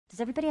Does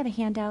everybody have a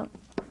handout?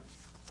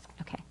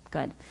 Okay,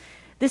 good.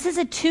 This is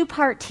a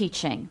two-part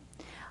teaching.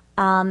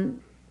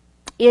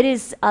 It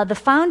is the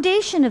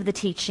foundation of the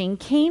teaching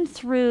came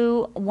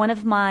through one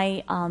of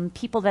my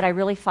people that I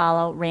really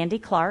follow, Randy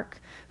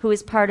Clark, who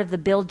is part of the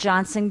Bill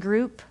Johnson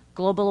group,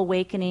 Global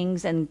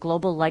Awakenings and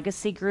Global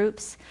Legacy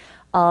groups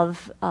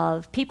of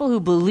people who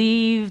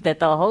believe that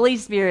the Holy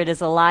Spirit is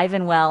alive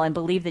and well and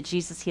believe that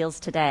Jesus heals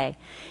today.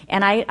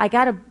 And I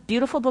got a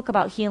beautiful book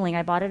about healing.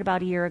 I bought it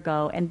about a year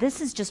ago. And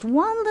this is just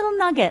one little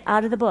nugget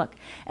out of the book.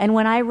 And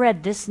when I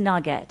read this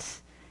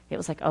nugget, it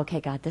was like, okay,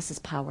 God, this is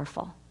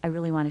powerful. I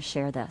really want to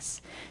share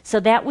this.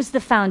 So that was the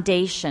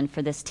foundation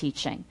for this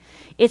teaching.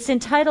 It's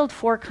entitled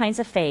 4 Kinds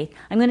of Faith.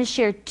 I'm going to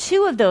share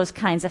 2 of those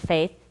kinds of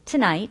faith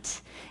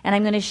tonight. And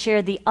I'm going to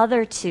share the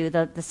other 2,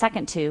 the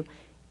second 2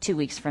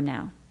 weeks from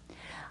now.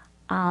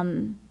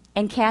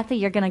 And Kathy,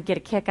 you're going to get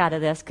a kick out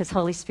of this because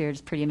Holy Spirit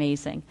is pretty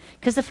amazing.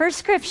 Because the first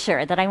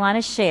scripture that I want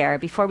to share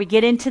before we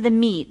get into the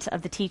meat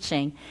of the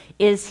teaching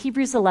is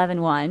Hebrews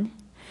 11:1,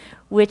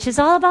 which is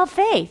all about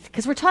faith,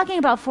 because we're talking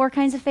about 4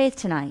 kinds of faith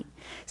tonight.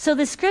 So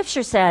the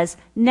scripture says,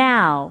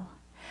 now,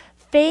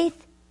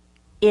 faith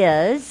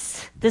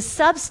is the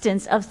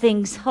substance of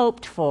things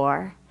hoped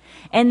for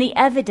and the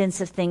evidence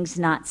of things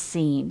not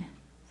seen.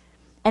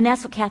 And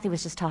that's what Kathy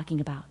was just talking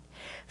about.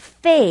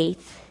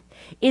 Faith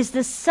is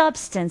the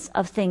substance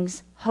of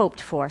things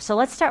hoped for. So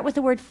let's start with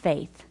the word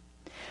faith.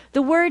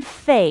 The word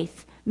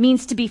faith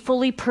means to be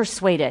fully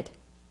persuaded,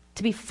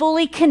 to be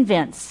fully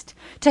convinced,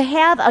 to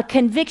have a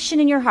conviction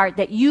in your heart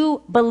that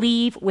you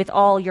believe with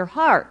all your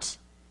heart.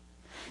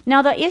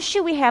 Now, the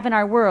issue we have in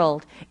our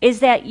world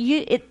is that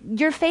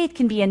your faith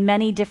can be in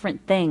many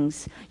different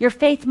things. Your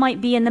faith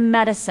might be in the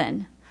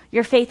medicine.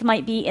 Your faith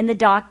might be in the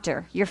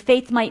doctor. Your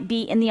faith might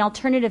be in the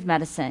alternative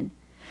medicine.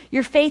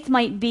 Your faith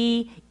might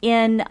be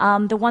in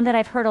the one that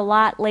I've heard a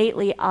lot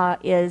lately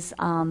is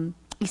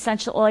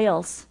essential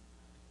oils.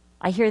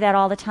 I hear that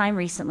all the time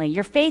recently.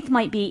 Your faith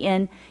might be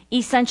in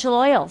essential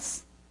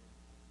oils.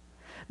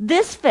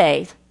 This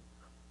faith,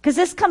 because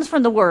this comes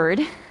from the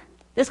Word,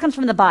 this comes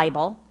from the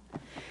Bible,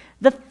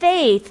 the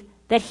faith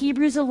that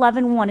Hebrews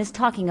 11:1 is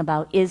talking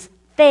about is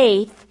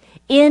faith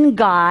in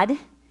God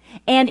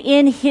and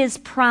in His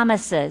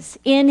promises,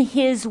 in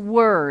His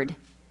Word.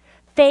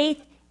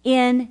 Faith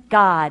in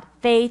God,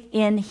 faith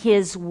in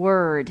His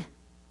Word.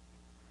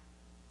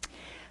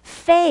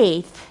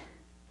 Faith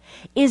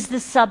is the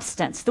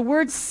substance. The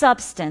word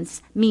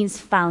substance means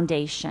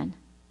foundation,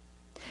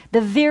 the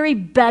very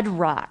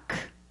bedrock.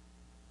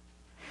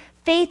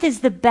 Faith is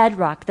the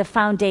bedrock, the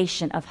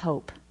foundation of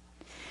hope.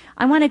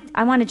 I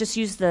want to just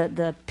use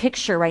the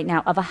picture right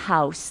now of a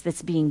house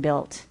that's being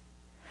built.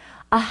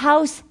 A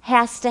house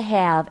has to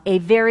have a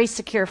very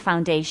secure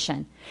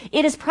foundation.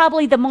 It is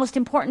probably the most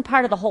important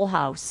part of the whole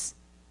house.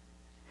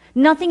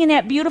 Nothing in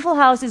that beautiful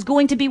house is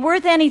going to be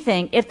worth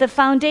anything if the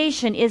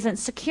foundation isn't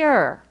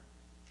secure.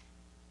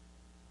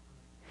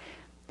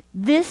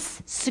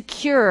 This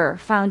secure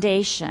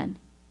foundation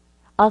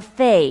of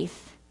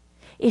faith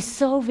is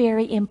so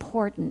very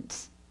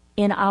important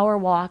in our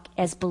walk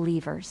as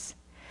believers.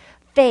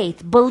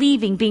 Faith,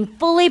 believing, being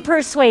fully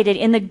persuaded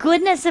in the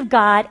goodness of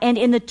God and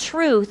in the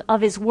truth of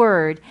His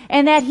Word,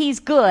 and that He's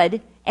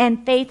good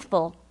and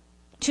faithful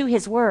to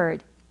His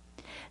Word.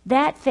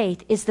 That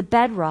faith is the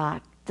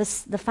bedrock,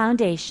 the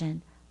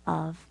foundation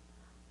of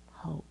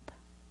hope.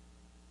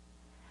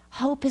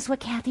 Hope is what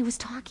Kathy was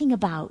talking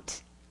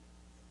about.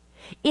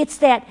 It's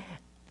that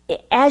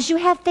as you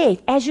have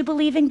faith, as you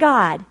believe in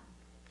God,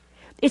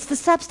 it's the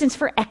substance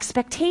for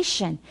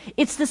expectation.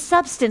 It's the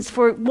substance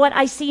for what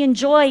I see in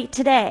Joy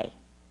today.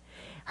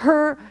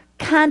 Her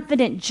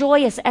confident,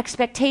 joyous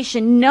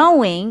expectation,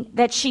 knowing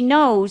that she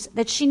knows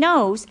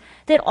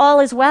that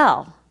all is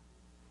well.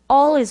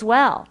 All is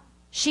well.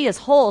 She is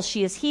whole.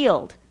 She is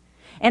healed.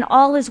 And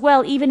all is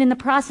well, even in the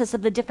process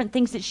of the different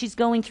things that she's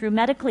going through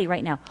medically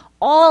right now.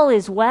 All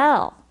is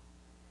well.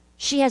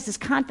 She has this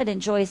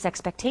confident, joyous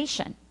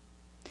expectation.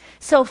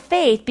 So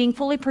faith, being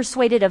fully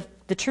persuaded of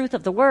the truth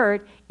of the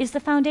Word, is the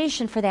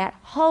foundation for that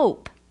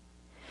hope.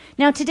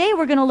 Now today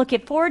we're going to look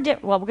at we're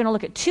going to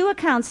look at 2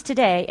 accounts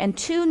today and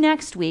 2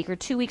 next week or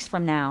 2 weeks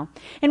from now.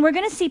 And we're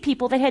going to see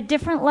people that had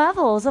different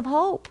levels of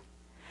hope,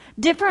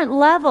 different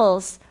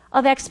levels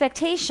of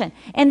expectation.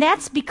 And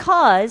that's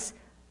because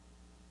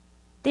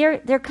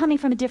they're coming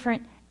from a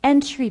different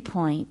entry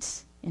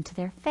point into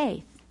their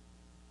faith.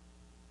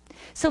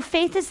 So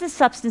faith is the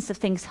substance of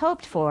things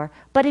hoped for,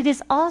 but it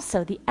is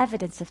also the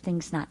evidence of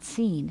things not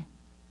seen.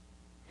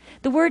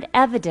 The word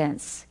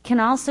evidence can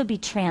also be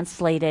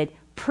translated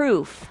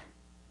proof.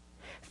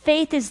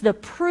 Faith is the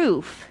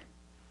proof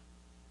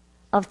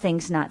of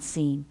things not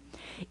seen.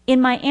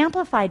 In my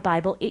Amplified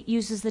Bible, it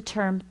uses the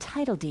term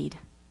title deed.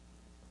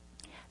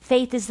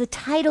 Faith is the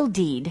title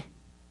deed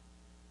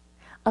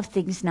of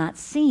things not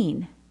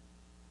seen.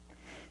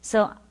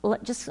 So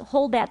just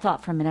hold that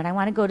thought for a minute. I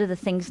want to go to the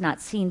things not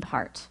seen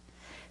part.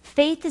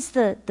 Faith is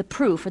the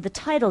proof or the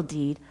title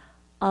deed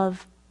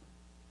of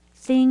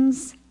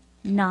things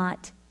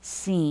not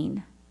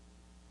seen.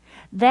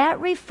 That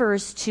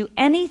refers to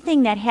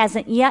anything that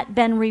hasn't yet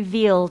been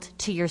revealed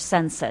to your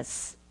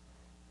senses.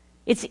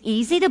 It's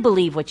easy to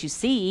believe what you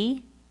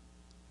see.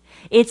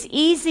 It's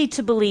easy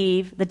to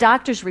believe the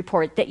doctor's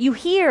report that you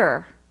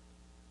hear.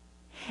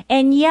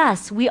 And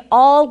yes, we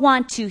all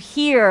want to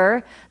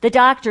hear the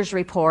doctor's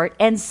report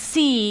and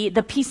see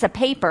the piece of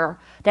paper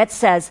that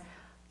says,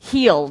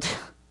 healed.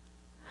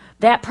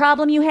 That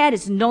problem you had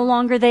is no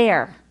longer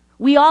there.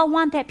 We all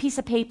want that piece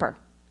of paper.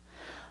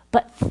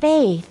 But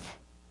faith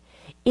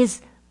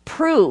is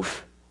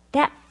proof.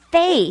 That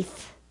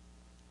faith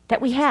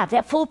that we have,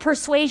 that full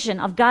persuasion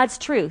of God's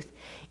truth,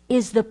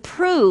 is the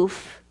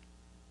proof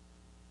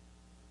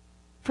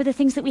for the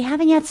things that we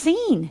haven't yet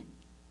seen.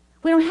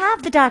 We don't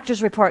have the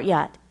doctor's report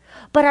yet,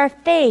 but our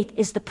faith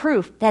is the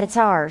proof that it's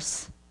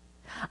ours.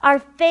 Our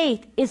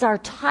faith is our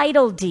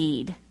title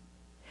deed,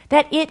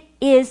 that it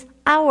is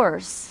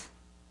ours.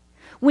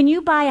 When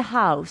you buy a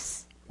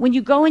house, when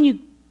you go and you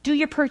do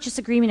your purchase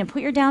agreement and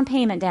put your down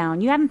payment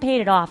down, you haven't paid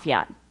it off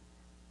yet,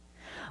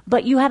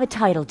 but you have a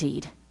title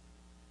deed.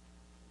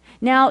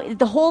 Now,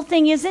 the whole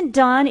thing isn't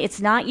done.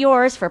 It's not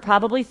yours for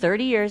probably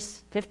 30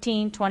 years,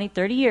 15, 20,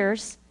 30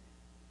 years.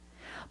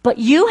 But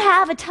you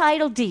have a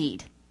title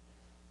deed.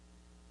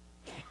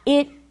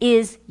 It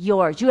is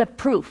yours. You have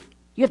proof.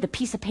 You have the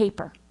piece of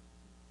paper.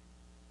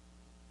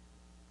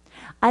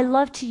 I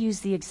love to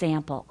use the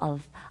example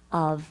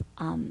of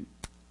an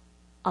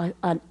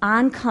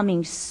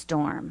oncoming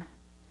storm.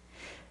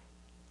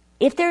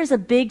 If there's a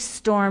big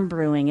storm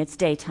brewing, it's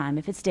daytime.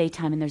 If it's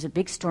daytime and there's a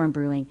big storm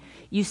brewing,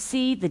 you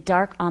see the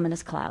dark,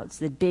 ominous clouds,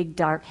 the big,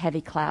 dark,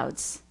 heavy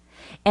clouds.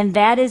 And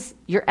that is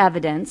your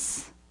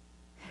evidence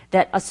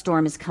that a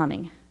storm is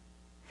coming.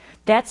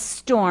 That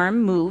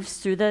storm moves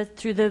through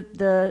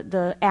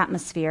the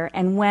atmosphere,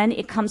 and when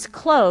it comes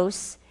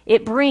close,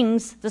 it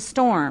brings the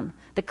storm.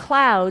 The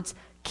clouds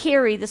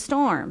carry the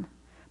storm.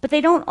 But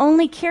they don't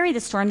only carry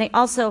the storm, they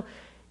also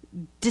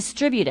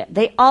distribute it.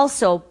 They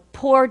also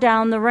pour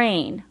down the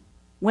rain.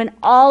 When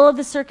all of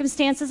the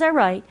circumstances are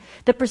right,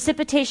 the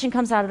precipitation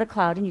comes out of the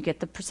cloud and you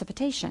get the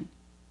precipitation.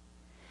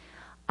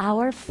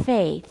 Our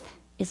faith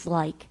is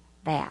like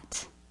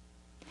that.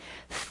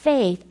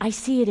 Faith, I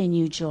see it in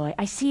you, Joy.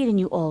 I see it in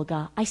you,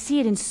 Olga. I see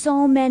it in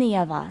so many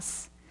of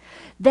us.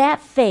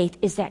 That faith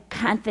is that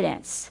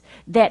confidence,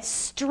 that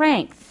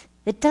strength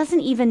that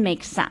doesn't even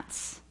make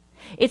sense.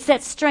 It's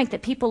that strength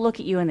that people look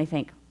at you and they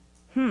think,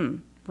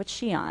 what's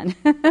she on?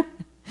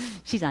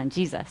 She's on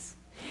Jesus.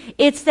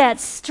 It's that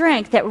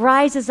strength that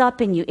rises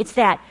up in you. It's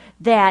that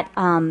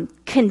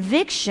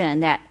conviction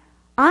that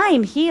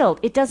I'm healed.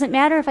 It doesn't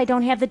matter if I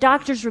don't have the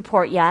doctor's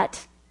report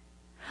yet.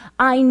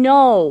 I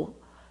know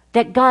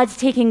that God's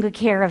taking good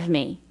care of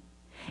me.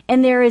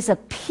 And there is a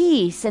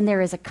peace and there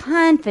is a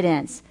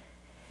confidence.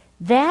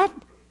 That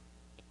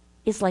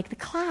is like the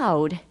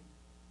cloud.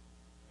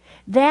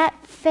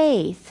 That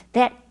faith,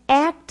 that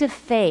act of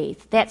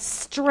faith, that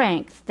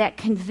strength, that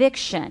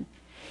conviction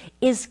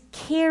is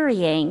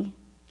carrying,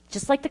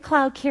 just like the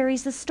cloud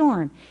carries the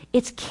storm,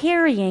 it's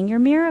carrying your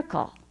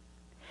miracle.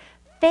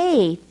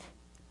 Faith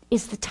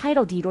is the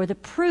title deed or the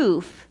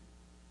proof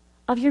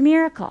of your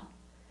miracle.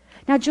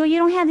 Now, Joy, you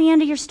don't have the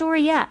end of your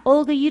story yet.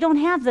 Olga, you don't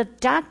have the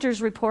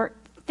doctor's report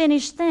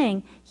finished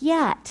thing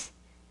yet.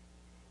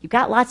 You've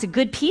got lots of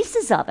good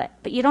pieces of it,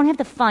 but you don't have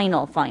the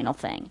final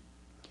thing.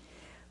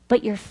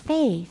 But your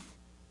faith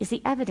is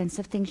the evidence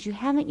of things you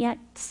haven't yet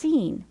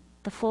seen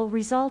the full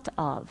result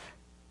of.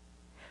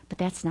 But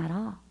that's not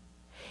all.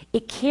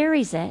 It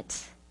carries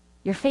it.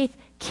 Your faith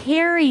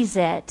carries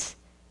it,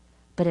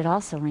 but it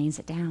also rains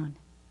it down.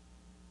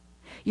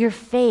 Your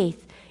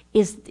faith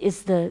is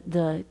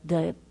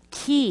the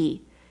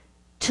key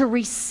to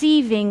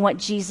receiving what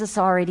Jesus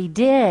already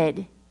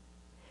did.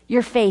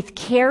 Your faith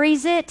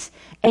carries it,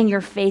 and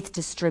your faith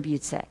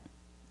distributes it.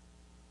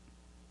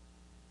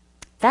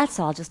 That's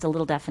all just a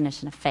little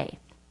definition of faith.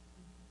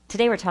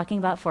 Today we're talking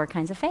about 4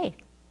 kinds of faith.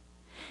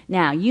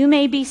 Now, you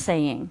may be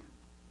saying,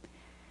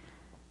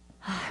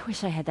 I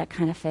wish I had that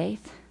kind of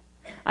faith.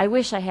 I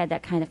wish I had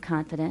that kind of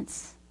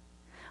confidence.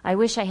 I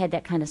wish I had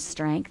that kind of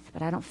strength,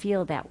 but I don't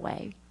feel that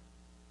way.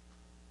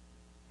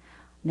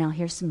 Now,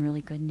 here's some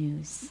really good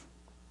news.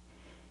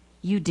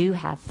 You do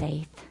have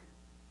faith.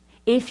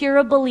 If you're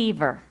a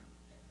believer,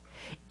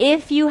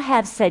 if you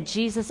have said,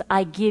 Jesus,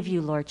 I give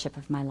you lordship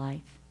of my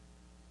life.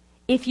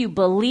 If you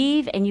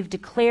believe and you've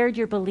declared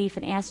your belief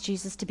and asked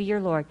Jesus to be your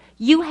Lord,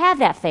 you have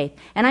that faith.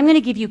 And I'm going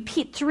to give you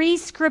 3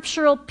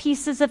 scriptural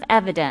pieces of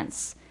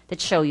evidence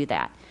that show you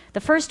that.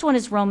 The first one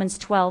is Romans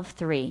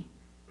 12:3.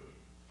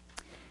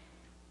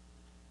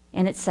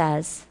 And it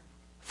says,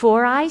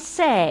 For I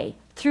say,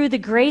 through the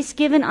grace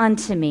given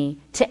unto me,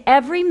 to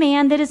every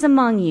man that is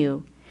among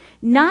you,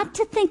 not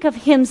to think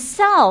of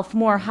himself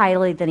more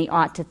highly than he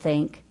ought to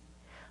think,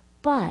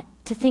 but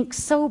to think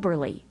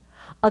soberly,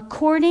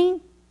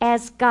 according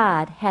as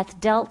God hath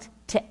dealt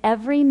to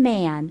every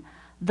man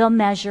the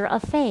measure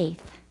of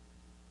faith.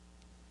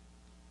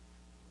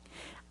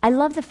 I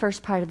love the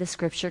first part of the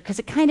scripture because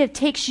it kind of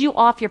takes you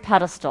off your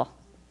pedestal.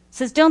 It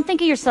says, don't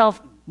think of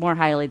yourself more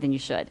highly than you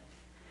should.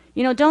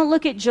 Don't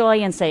look at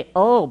Joy and say,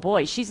 oh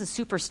boy, she's a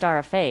superstar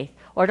of faith.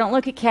 Or don't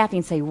look at Kathy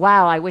and say,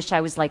 wow, I wish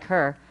I was like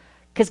her.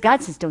 Because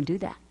God says, don't do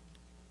that.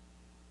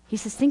 He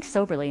says, think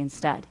soberly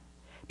instead.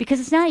 Because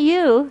it's not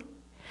you.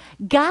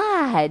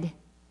 God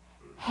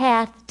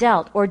hath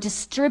dealt or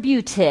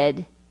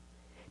distributed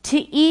to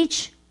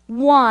each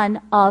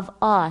one of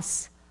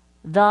us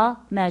the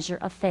measure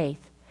of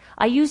faith.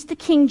 I use the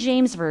King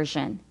James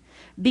Version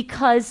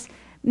because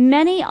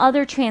many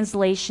other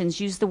translations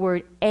use the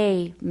word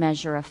a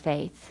measure of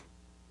faith.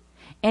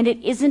 And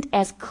it isn't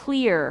as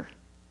clear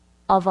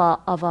of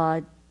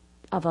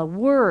a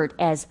word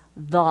as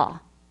the.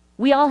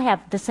 We all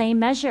have the same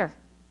measure.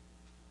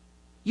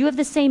 You have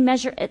the same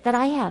measure that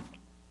I have.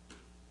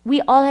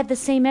 We all have the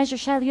same measure.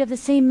 Shiloh, you have the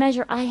same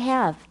measure I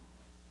have.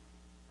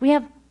 We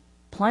have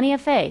plenty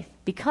of faith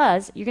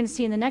because, you're going to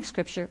see in the next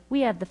scripture,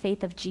 we have the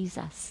faith of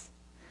Jesus.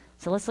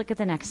 So let's look at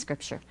the next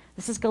scripture.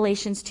 This is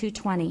Galatians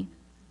 2:20.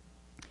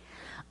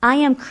 I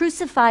am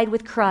crucified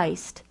with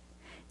Christ.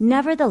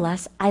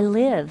 Nevertheless, I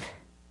live.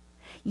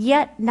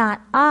 Yet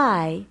not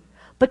I,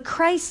 but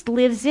Christ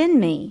lives in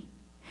me.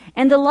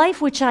 And the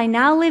life which I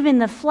now live in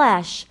the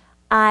flesh,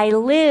 I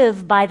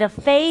live by the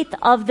faith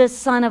of the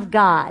Son of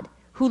God,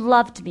 who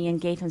loved me and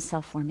gave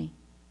himself for me.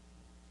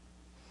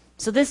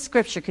 So this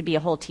scripture could be a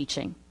whole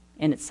teaching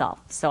in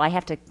itself. So I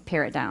have to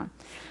pare it down.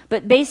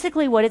 But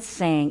basically what it's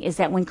saying is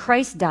that when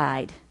Christ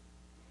died,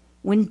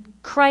 when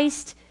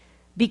Christ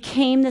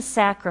became the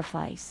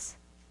sacrifice,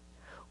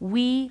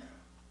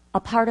 a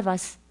part of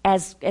us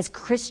as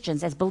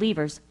Christians, as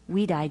believers,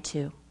 we died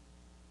too.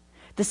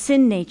 The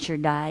sin nature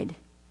died.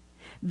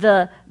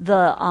 The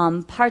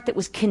part that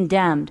was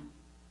condemned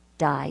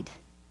died.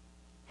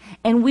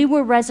 And we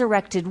were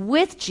resurrected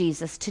with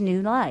Jesus to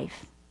new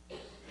life.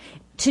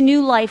 To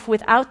new life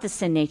without the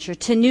sin nature.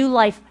 To new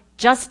life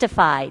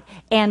justified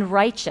and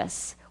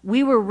righteous.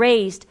 We were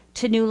raised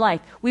to new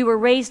life. We were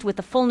raised with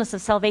the fullness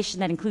of salvation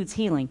that includes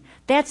healing.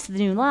 That's the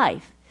new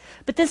life.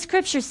 But this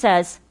scripture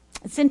says,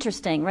 it's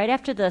interesting, right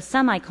after the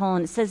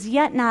semicolon, it says,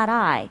 yet not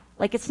I.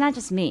 Like it's not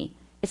just me.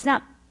 It's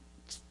not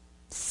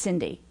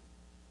Cindy.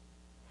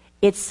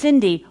 It's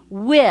Cindy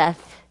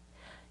with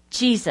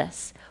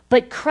Jesus.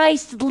 But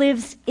Christ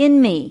lives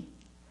in me.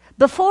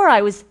 Before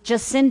I was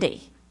just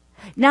Cindy.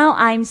 Now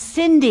I'm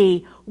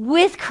Cindy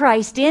with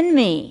Christ in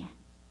me.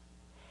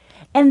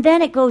 And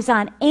then it goes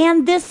on,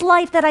 and this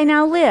life that I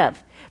now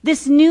live,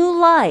 this new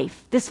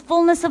life, this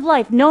fullness of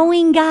life,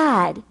 knowing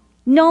God,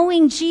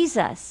 knowing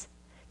Jesus,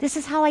 this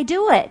is how I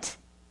do it.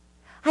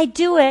 I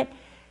do it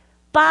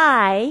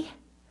by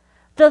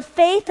the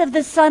faith of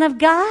the Son of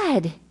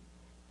God.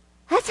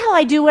 That's how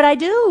I do what I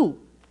do.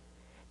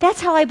 That's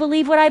how I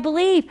believe what I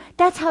believe.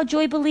 That's how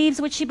Joy believes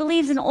what she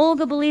believes, and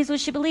Olga believes what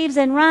she believes,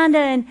 and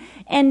Rhonda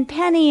and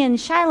Penny and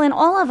Shiloh and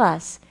all of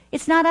us.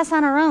 It's not us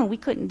on our own. We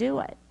couldn't do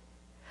it.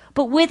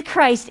 But with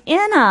Christ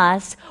in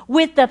us,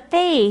 with the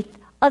faith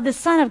of the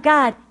Son of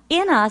God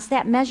in us,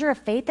 that measure of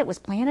faith that was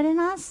planted in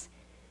us,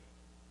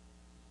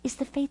 is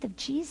the faith of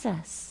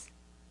Jesus.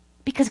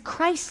 Because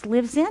Christ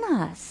lives in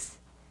us.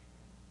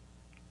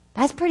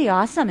 That's pretty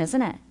awesome,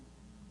 isn't it?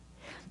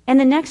 And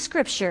the next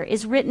scripture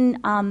is written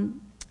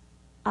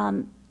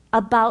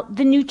about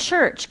the new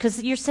church.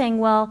 Because you're saying,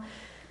 well,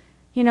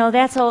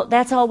 that's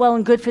all well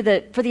and good for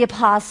the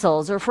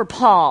apostles or for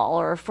Paul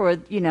or for,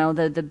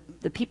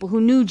 the people who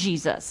knew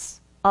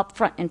Jesus up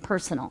front and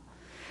personal.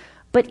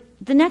 But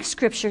the next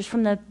scripture is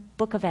from the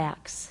book of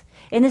Acts.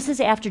 And this is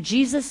after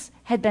Jesus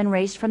had been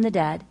raised from the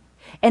dead.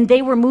 And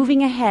they were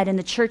moving ahead and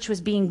the church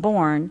was being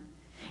born.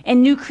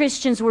 And new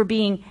Christians were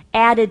being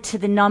added to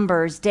the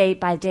numbers day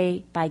by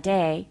day by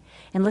day.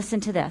 And listen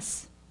to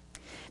this.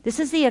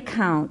 This is the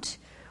account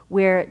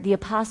where the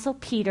apostle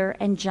Peter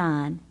and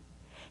John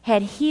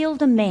had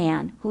healed a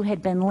man who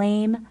had been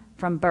lame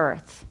from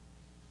birth.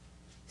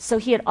 So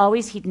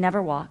he'd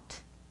never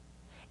walked.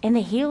 And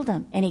they healed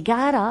him. And he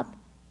got up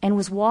and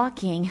was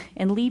walking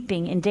and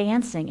leaping and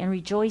dancing and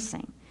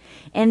rejoicing.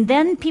 And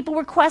then people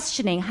were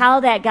questioning how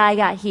that guy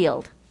got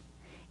healed.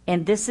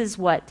 And this is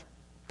what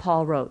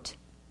Paul wrote.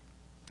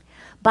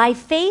 By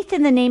faith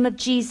in the name of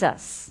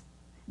Jesus,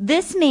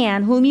 this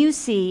man whom you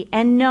see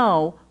and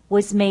know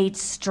was made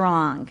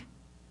strong.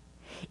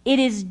 It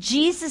is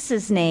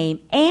Jesus'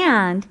 name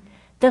and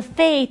the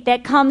faith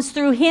that comes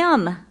through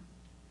him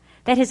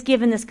that has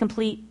given this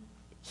complete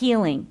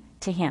healing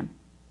to him,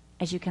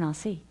 as you can all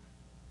see.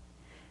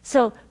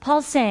 So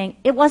Paul's saying,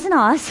 it wasn't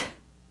us.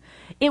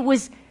 It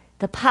was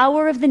the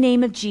power of the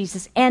name of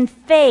Jesus and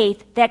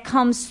faith that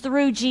comes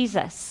through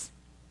Jesus.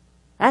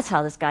 That's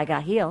how this guy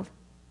got healed.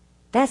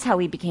 That's how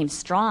he became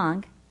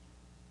strong.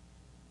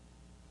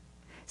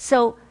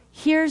 So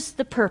here's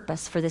the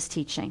purpose for this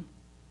teaching.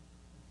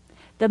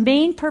 The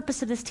main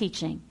purpose of this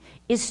teaching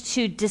is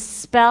to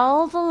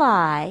dispel the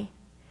lie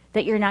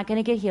that you're not going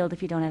to get healed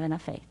if you don't have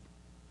enough faith.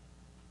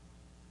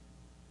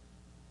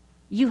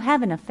 You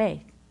have enough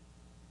faith.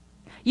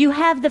 You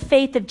have the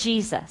faith of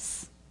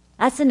Jesus.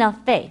 That's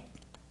enough faith.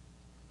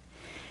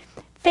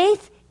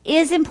 Faith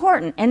is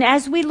important. And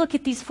as we look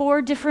at these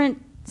 4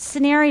 different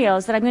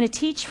scenarios that I'm going to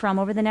teach from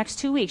over the next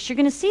 2 weeks, you're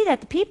going to see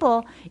that the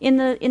people in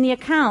the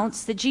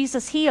accounts that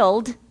Jesus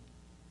healed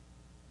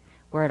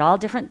were at all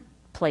different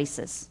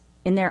places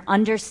in their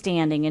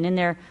understanding and in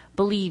their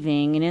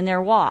believing and in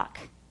their walk.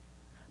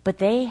 But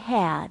they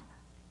had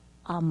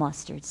a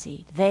mustard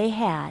seed. They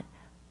had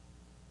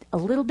a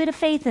little bit of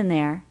faith in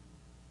there.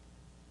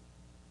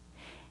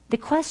 The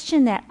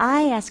question that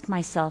I ask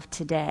myself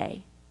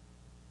today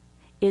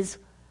is,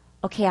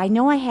 okay, I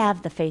know I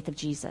have the faith of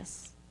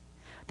Jesus.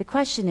 The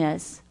question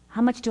is,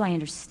 how much do I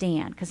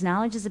understand? Because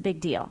knowledge is a big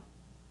deal.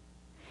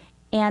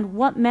 And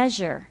what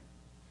measure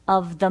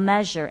of the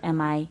measure am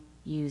I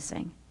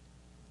using?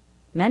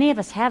 Many of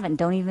us haven't,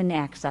 don't even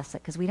access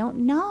it because we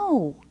don't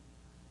know.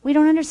 We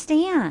don't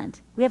understand.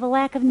 We have a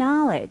lack of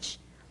knowledge.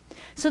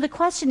 So the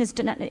question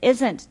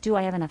isn't, do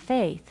I have enough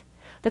faith?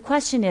 The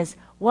question is,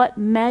 what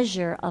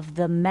measure of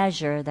the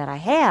measure that I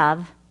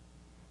have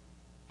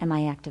am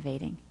I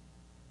activating?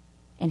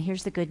 And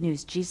here's the good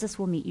news. Jesus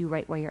will meet you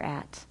right where you're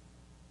at.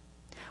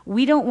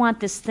 We don't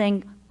want this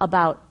thing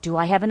about, do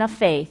I have enough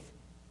faith,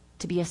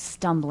 to be a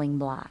stumbling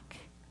block,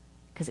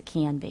 because it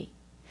can be.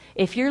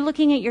 If you're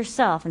looking at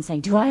yourself and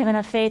saying, do I have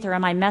enough faith or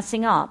am I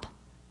messing up?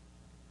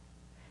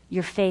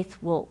 Your faith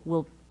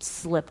will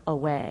slip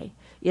away.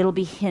 It'll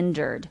be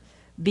hindered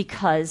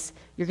because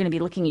you're going to be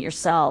looking at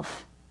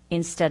yourself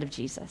instead of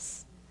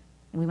Jesus.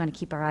 And we want to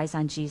keep our eyes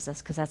on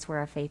Jesus because that's where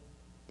our faith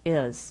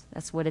is.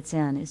 That's what it's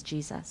in, is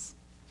Jesus.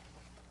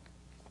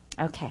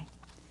 Okay.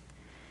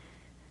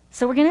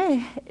 So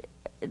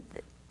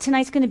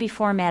tonight's going to be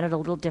formatted a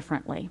little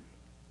differently.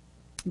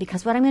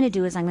 Because what I'm going to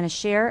do is I'm going to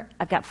share,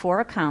 I've got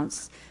 4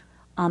 accounts,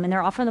 and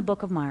they're all from the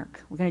book of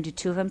Mark. We're going to do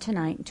 2 of them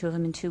tonight and 2 of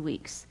them in 2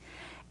 weeks.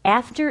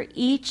 After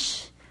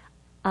each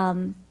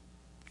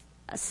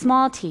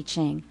small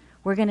teaching,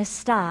 we're going to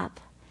stop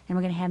and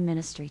we're going to have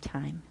ministry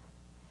time.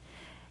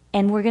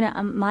 And we're going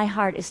to, my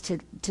heart is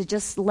to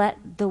just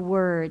let the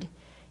word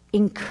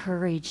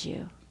encourage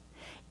you.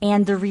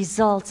 And the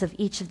results of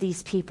each of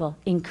these people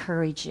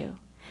encourage you.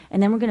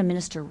 And then we're going to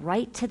minister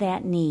right to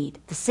that need,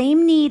 the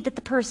same need that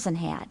the person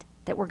had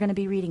that we're going to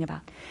be reading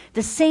about,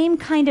 the same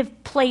kind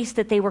of place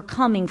that they were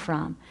coming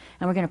from.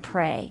 And we're going to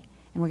pray,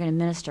 and we're going to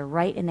minister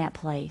right in that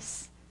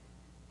place.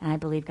 And I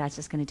believe God's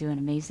just going to do an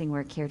amazing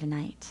work here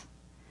tonight.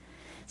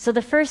 So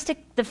the first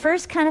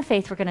kind of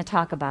faith we're going to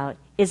talk about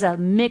is a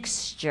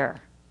mixture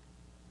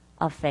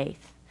of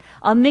faith,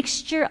 a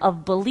mixture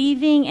of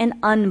believing and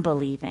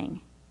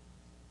unbelieving.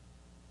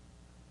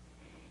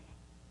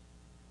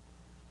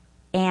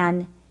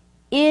 And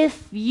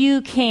if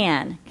you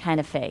can kind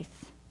of faith.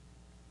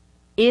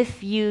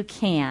 If you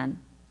can,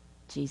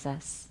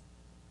 Jesus.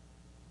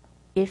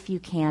 If you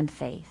can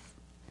faith.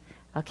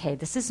 Okay,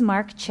 this is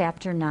Mark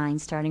chapter 9,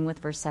 starting with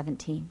verse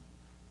 17.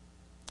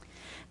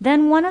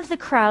 Then one of the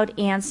crowd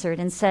answered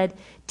and said,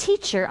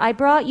 "Teacher, I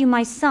brought you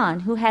my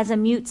son who has a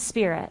mute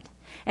spirit.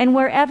 And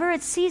wherever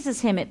it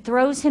seizes him, it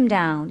throws him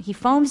down. He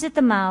foams at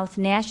the mouth,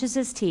 gnashes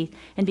his teeth,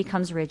 and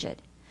becomes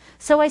rigid.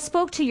 So I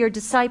spoke to your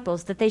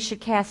disciples that they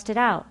should cast it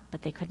out,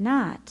 but they could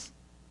not."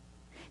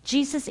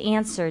 Jesus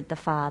answered the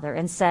father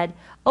and said,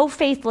 "O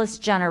faithless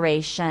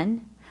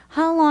generation,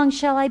 how long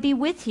shall I be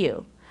with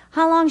you?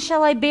 How long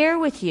shall I bear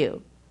with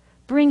you?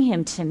 Bring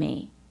him to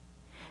me."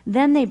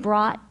 Then they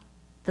brought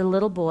the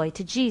little boy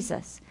to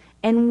Jesus.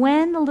 And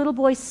when the little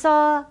boy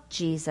saw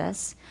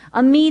Jesus,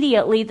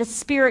 immediately the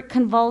spirit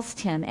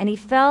convulsed him, and he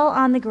fell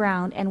on the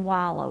ground and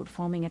wallowed,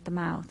 foaming at the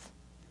mouth.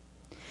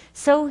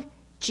 So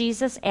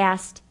Jesus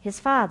asked his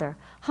father,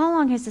 "How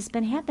long has this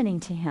been happening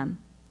to him?"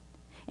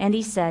 And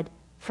he said,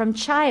 "From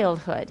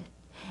childhood.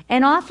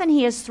 And often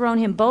he has thrown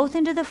him both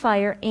into the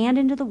fire and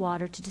into the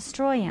water to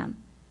destroy him.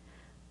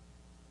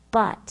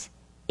 But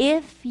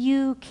if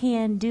you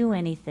can do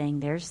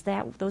anything," there's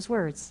those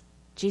words,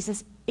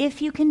 Jesus,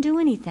 "if you can do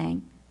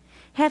anything,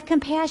 have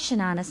compassion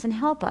on us and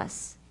help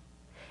us."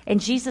 And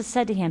Jesus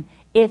said to him,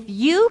 "If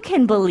you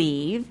can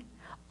believe,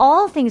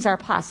 all things are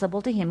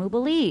possible to him who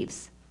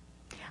believes."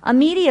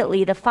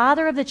 Immediately the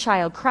father of the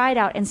child cried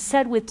out and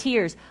said with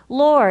tears,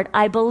 "Lord,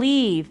 I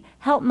believe.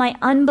 Help my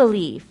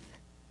unbelief."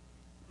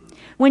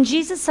 When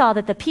Jesus saw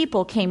that the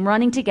people came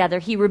running together,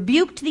 he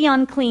rebuked the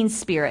unclean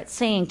spirit,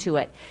 saying to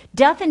it,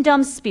 "Deaf and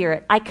dumb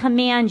spirit, I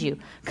command you,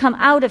 come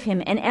out of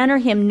him and enter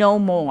him no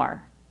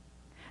more."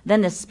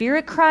 Then the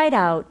spirit cried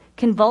out,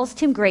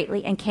 convulsed him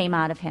greatly, and came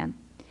out of him.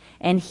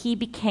 And he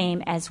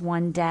became as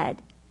one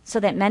dead, so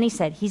that many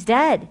said, "He's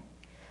dead."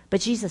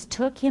 But Jesus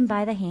took him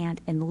by the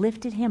hand and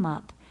lifted him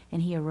up,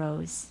 and he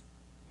arose.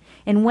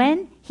 And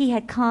when he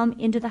had come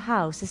into the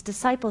house, his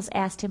disciples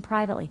asked him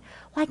privately,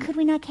 "Why could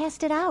we not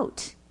cast it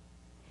out?"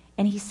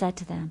 And he said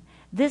to them,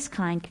 "This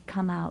kind could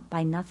come out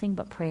by nothing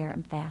but prayer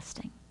and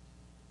fasting."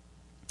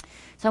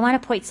 So I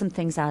want to point some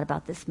things out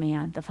about this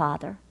man, the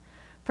father.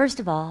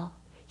 First of all,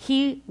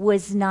 he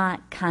was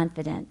not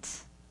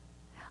confident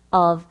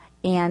of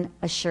an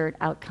assured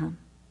outcome.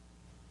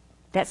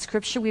 That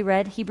scripture we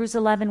read, Hebrews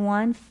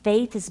 11:1,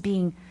 faith is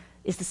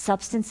the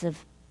substance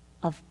of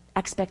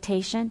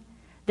expectation.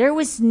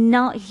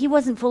 He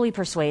wasn't fully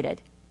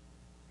persuaded.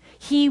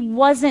 he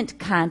wasn't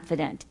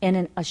confident in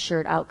an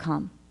assured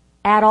outcome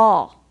at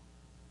all.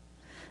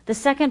 The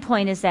second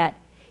point is that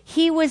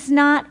he was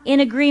not in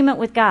agreement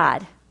with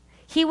God.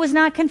 He was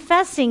not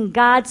confessing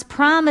God's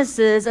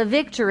promises of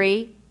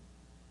victory.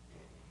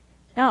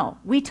 No,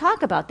 we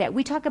talk about that.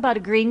 We talk about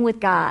agreeing with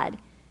God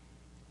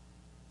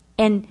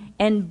and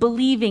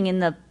believing in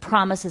the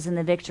promises and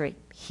the victory.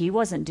 He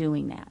wasn't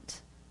doing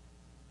that.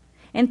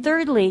 And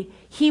thirdly,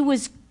 he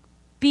was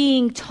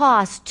being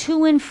tossed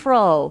to and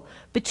fro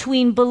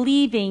between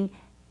believing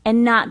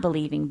and not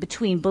believing,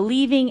 between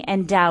believing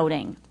and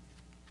doubting.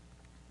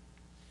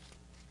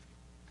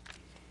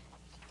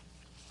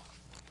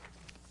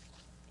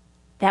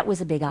 That was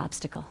a big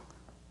obstacle.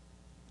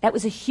 That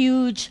was a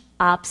huge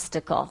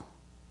obstacle.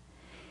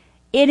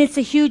 And it's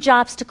a huge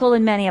obstacle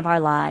in many of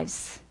our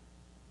lives.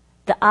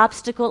 The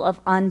obstacle of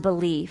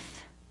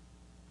unbelief.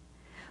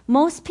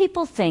 Most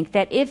people think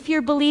that if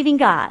you're believing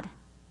God,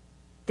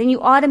 then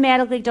you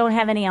automatically don't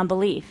have any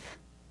unbelief.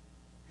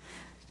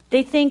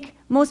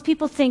 Most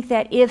people think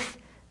that if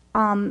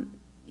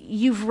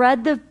you've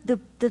read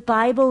the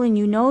Bible and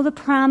you know the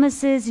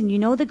promises and you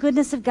know the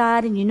goodness of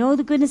God and you know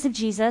the goodness of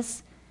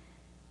Jesus,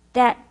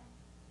 that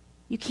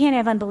you can't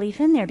have unbelief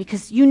in there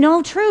because you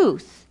know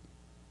truth.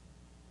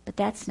 But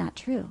that's not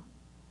true.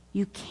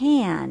 You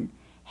can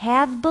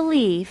have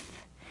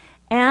belief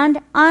and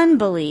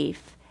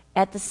unbelief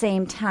at the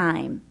same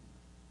time.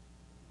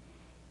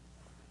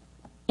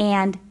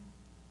 And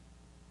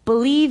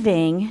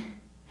believing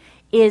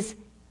is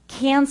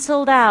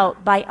canceled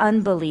out by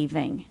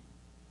unbelieving.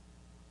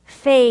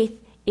 Faith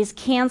is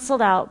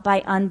canceled out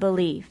by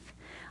unbelief.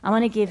 I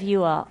want to give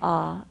you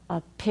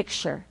a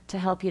picture to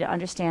help you to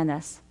understand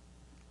this.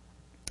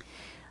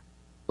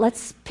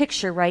 Let's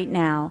picture right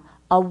now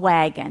a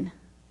wagon.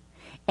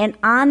 And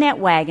on that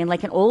wagon,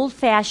 like an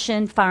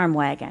old-fashioned farm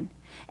wagon,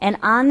 and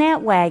on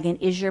that wagon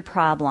is your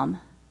problem.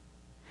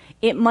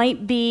 It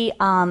might be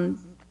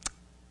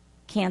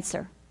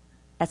cancer.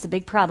 That's a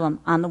big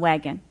problem on the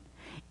wagon.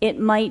 It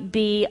might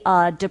be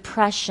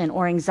depression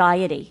or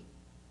anxiety.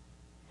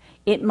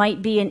 It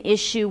might be an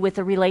issue with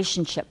a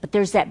relationship, but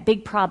there's that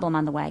big problem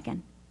on the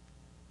wagon.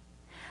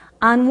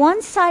 On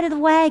one side of the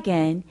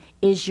wagon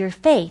is your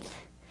faith.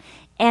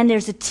 And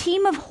there's a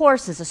team of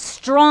horses, a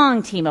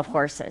strong team of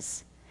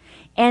horses.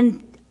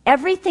 And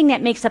everything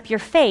that makes up your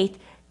faith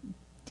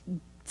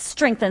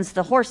strengthens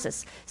the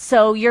horses.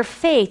 So your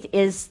faith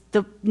is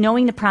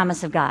knowing the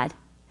promise of God.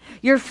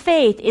 Your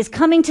faith is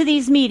coming to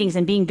these meetings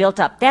and being built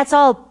up. That's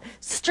all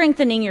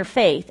strengthening your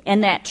faith.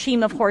 And that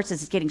team of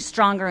horses is getting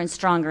stronger and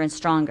stronger and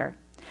stronger.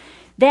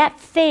 That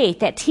faith,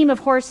 that team of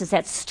horses,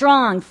 that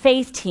strong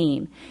faith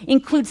team,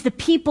 includes the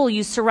people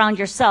you surround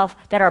yourself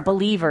that are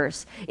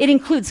believers. It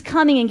includes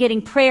coming and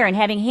getting prayer and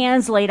having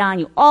hands laid on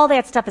you. All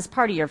that stuff is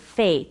part of your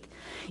faith.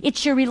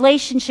 It's your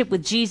relationship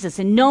with Jesus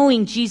and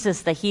knowing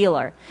Jesus the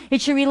healer.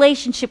 It's your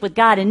relationship with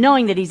God and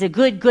knowing that he's a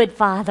good, good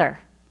Father.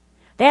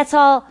 That's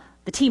all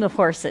the team of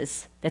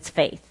horses. That's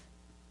faith.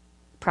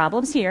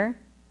 Problem's here.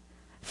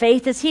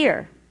 Faith is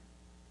here.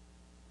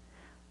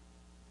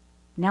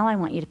 Now I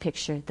want you to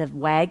picture the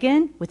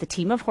wagon with a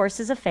team of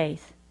horses of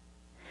faith.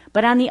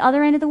 But on the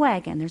other end of the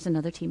wagon, there's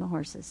another team of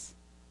horses.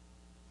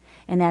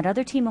 And that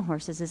other team of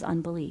horses is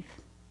unbelief.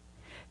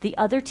 The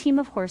other team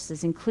of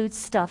horses includes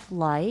stuff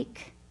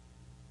like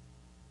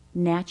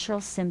natural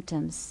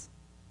symptoms,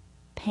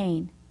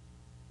 pain,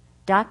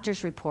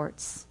 doctor's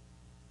reports,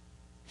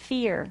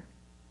 fear,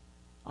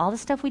 all the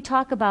stuff we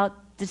talk about,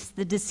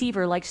 the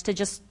deceiver likes to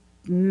just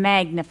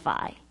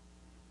magnify.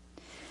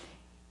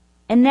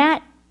 And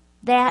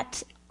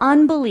that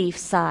unbelief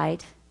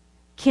side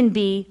can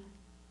be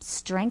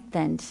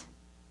strengthened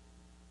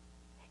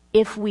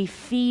if we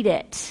feed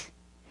it,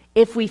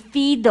 if we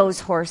feed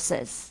those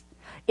horses,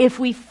 if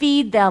we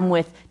feed them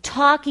with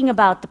talking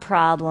about the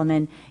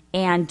problem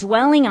and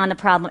dwelling on the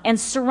problem and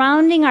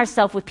surrounding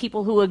ourselves with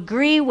people who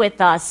agree with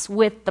us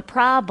with the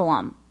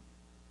problem.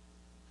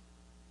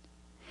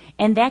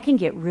 And that can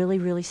get really,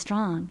 really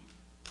strong.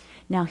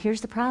 Now,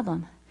 here's the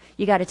problem.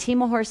 You got a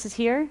team of horses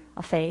here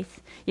of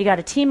faith. You got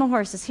a team of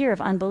horses here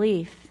of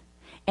unbelief.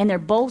 And they're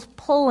both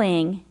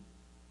pulling,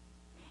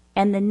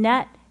 and the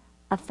net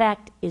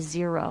effect is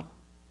zero.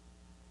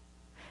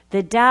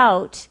 The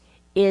doubt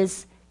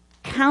is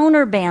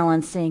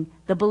counterbalancing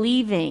the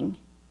believing,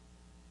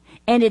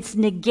 and it's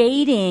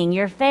negating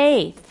your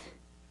faith.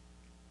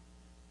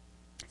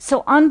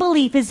 So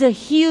unbelief is a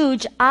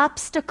huge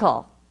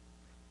obstacle.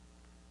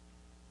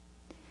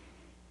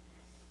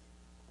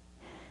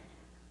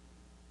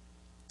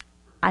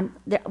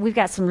 We've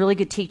got some really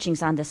good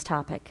teachings on this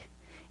topic,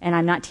 and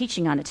I'm not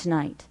teaching on it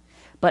tonight.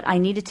 But I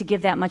needed to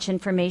give that much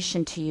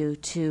information to you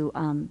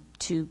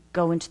to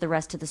go into the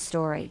rest of the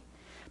story.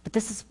 But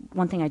this is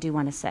one thing I do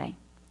want to say.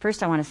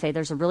 First, I want to say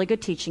there's a really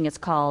good teaching. It's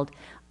called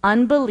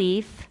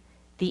Unbelief,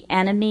 the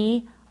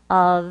Enemy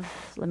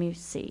of,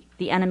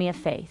 the Enemy of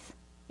Faith.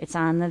 It's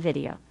on the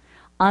video.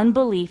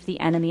 Unbelief, the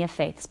Enemy of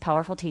Faith. It's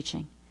powerful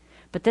teaching.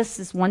 But this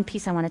is one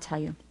piece I want to tell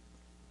you.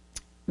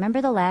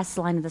 Remember the last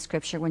line of the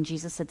scripture when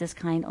Jesus said this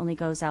kind only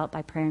goes out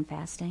by prayer and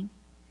fasting?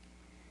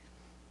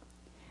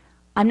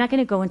 I'm not going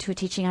to go into a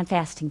teaching on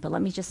fasting, but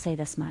let me just say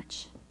this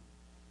much.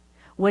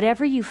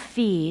 Whatever you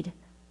feed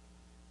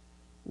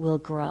will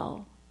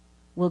grow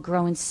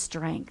in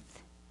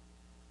strength.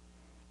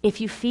 If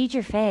you feed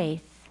your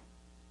faith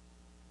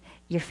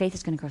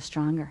is going to grow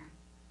stronger.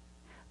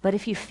 But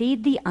if you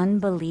feed the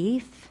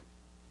unbelief,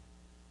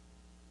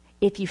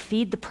 if you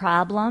feed the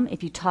problem,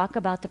 if you talk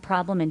about the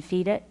problem and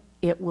feed it,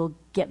 it will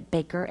get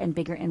bigger and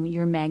bigger, and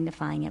you're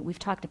magnifying it. We've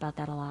talked about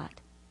that a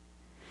lot.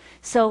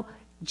 So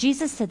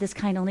Jesus said this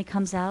kind only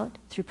comes out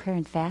through prayer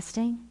and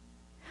fasting.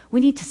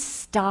 We need to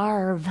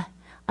starve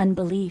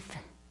unbelief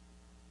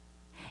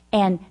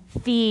and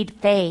feed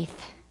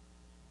faith.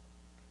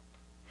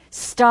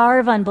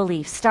 Starve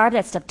unbelief. Starve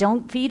that stuff.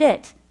 Don't feed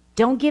it.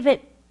 Don't give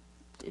it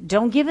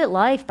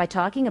life by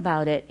talking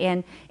about it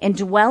and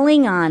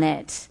dwelling on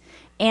it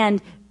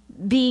and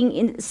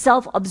being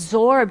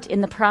self-absorbed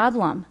in the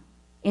problem.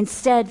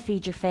 Instead,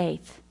 feed your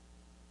faith.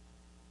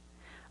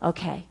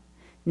 Okay,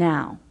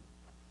 now,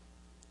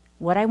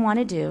 what I want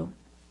to do,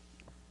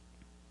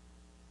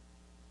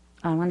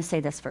 I want to say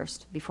this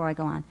first before I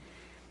go on.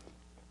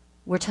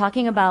 We're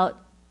talking about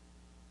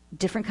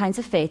different kinds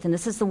of faith, and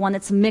this is the one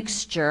that's a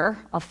mixture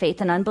of faith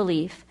and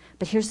unbelief.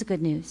 But here's the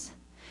good news.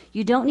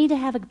 You don't need to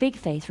have a big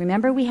faith.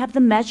 Remember, we have the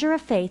measure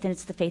of faith, and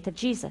it's the faith of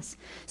Jesus.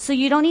 So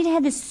you don't need to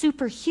have this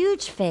super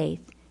huge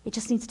faith. It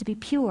just needs to be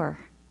pure.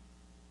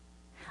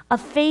 A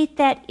faith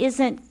that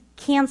isn't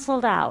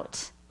canceled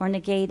out or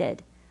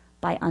negated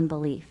by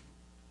unbelief.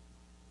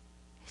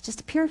 It's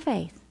just a pure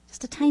faith,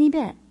 just a tiny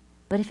bit.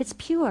 But if it's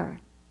pure, you're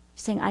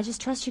saying, I just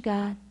trust you,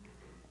 God.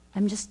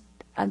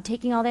 I'm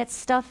taking all that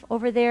stuff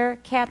over there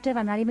captive.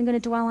 I'm not even going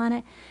to dwell on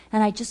it.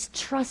 And I just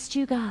trust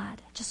you,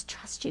 God. Just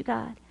trust you,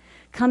 God.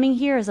 Coming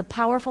here is a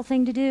powerful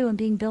thing to do and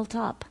being built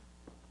up.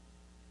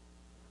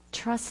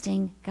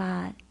 Trusting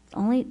God.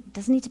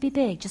 Doesn't need to be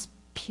big, just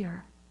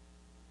pure.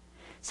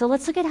 So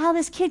let's look at how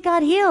this kid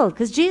got healed,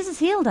 because Jesus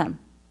healed him.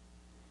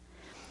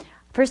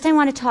 First, I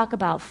want to talk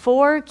about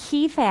 4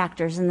 key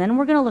factors, and then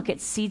we're going to look at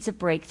seeds of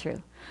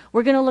breakthrough.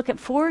 We're going to look at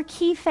 4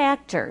 key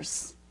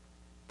factors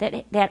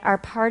that are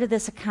part of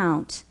this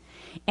account.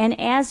 And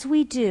as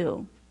we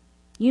do,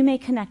 you may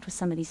connect with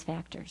some of these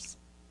factors.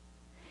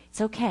 It's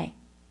okay.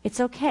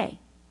 It's okay.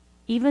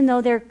 Even though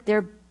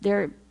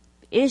they're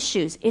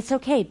issues, it's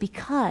okay,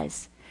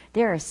 because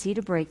there are seed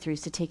of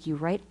breakthroughs to take you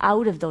right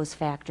out of those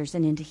factors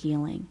and into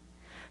healing.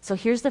 So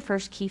here's the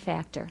first key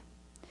factor.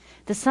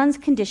 The son's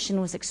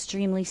condition was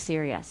extremely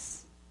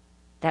serious.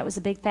 That was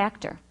a big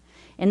factor.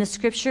 And the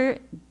scripture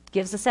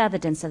gives us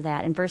evidence of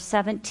that in verse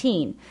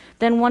 17.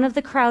 Then one of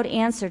the crowd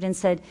answered and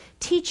said,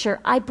 Teacher,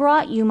 I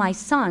brought you my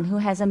son who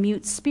has a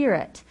mute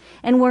spirit.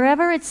 And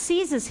wherever it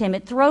seizes him,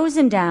 it throws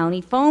him down.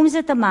 He foams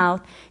at the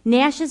mouth,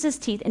 gnashes his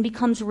teeth, and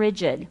becomes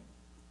rigid.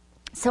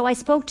 So I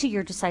spoke to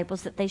your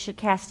disciples that they should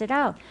cast it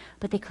out,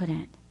 but they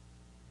couldn't.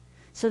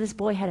 So this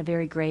boy had a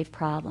very grave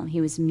problem.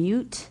 He was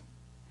mute.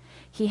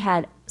 He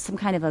had some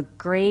kind of a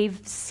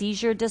grave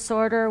seizure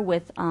disorder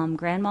with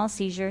grand mal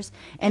seizures.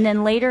 And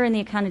then later in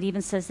the account, it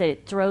even says that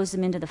it throws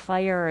him into the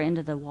fire or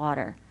into the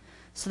water.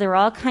 So there were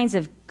all kinds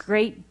of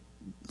there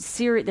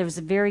was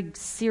a very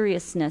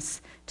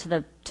seriousness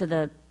to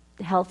the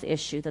health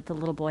issue that the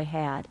little boy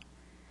had.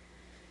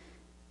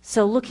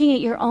 So looking at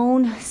your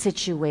own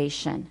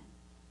situation,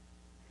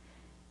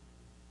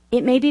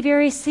 it may be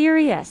very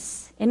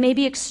serious. It may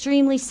be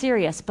extremely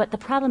serious, but the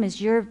problem is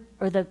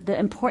the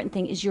important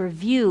thing is your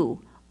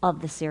view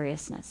of the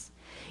seriousness.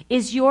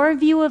 Is your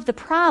view of the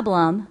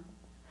problem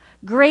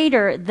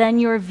greater than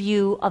your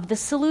view of the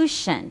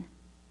solution?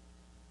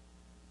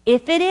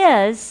 If it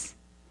is,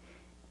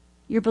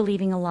 you're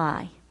believing a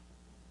lie.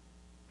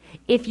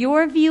 If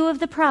your view of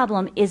the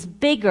problem is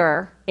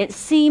bigger, it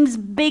seems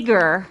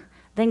bigger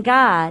than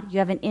God, you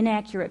have an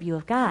inaccurate view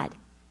of God.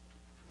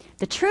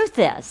 The truth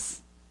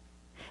is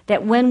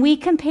that when we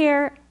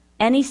compare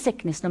any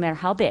sickness, no matter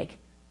how big,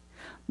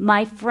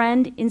 my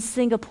friend in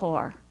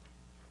Singapore,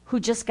 who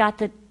just got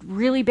the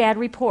really bad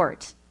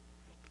report,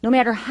 no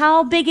matter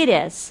how big it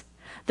is,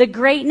 the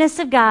greatness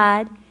of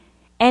God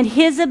and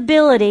his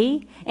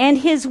ability and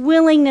his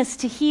willingness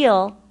to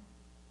heal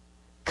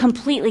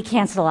completely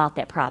cancel out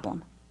that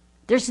problem.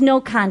 There's no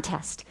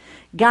contest.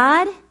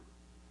 God,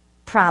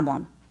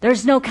 problem.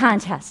 There's no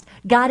contest.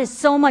 God is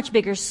so much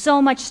bigger,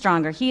 so much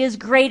stronger. He is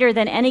greater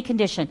than any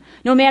condition,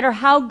 no matter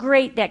how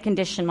great that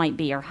condition might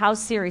be or how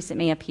serious it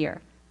may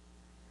appear.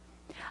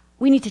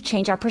 We need to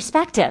change our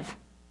perspective.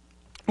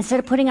 Instead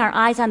of putting our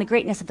eyes on the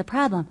greatness of the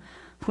problem,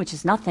 which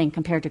is nothing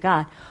compared to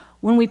God,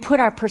 when we put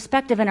our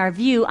perspective and our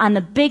view on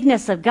the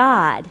bigness of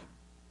God,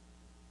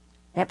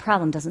 that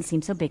problem doesn't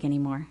seem so big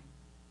anymore.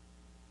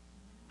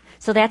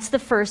 So that's the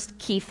first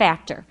key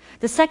factor.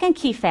 The second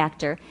key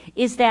factor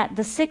is that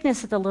the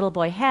sickness that the little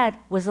boy had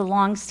was a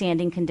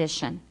long-standing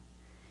condition.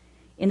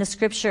 In the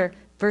scripture,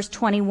 verse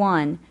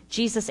 21,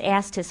 Jesus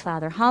asked his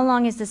father, how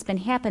long has this been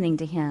happening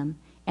to him?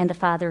 And the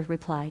father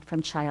replied,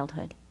 from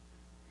childhood.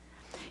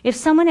 If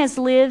someone has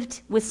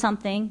lived with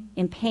something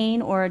in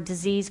pain or a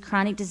disease,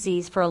 chronic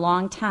disease, for a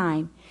long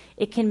time,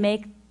 it can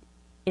make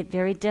it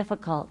very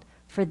difficult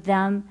for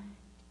them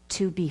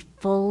to be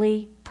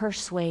fully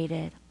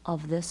persuaded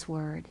of this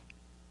word.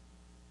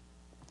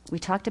 We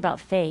talked about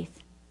faith,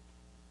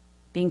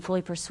 being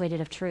fully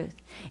persuaded of truth.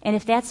 And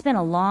if that's been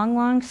a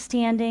long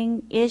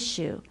standing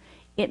issue,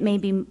 it may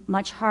be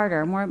much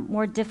harder,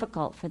 more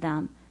difficult for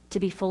them to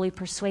be fully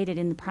persuaded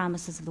in the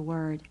promises of the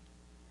word.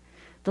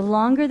 The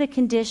longer the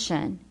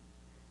condition,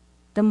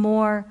 the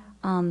more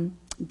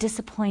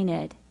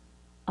disappointed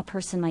a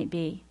person might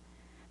be.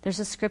 There's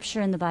a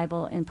scripture in the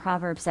Bible, in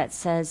Proverbs, that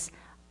says,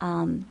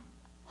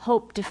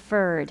 hope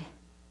deferred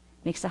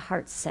makes a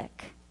heart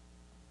sick,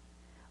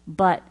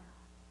 but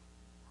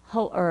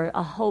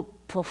a hope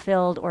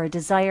fulfilled or a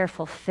desire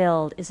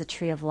fulfilled is a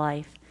tree of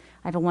life.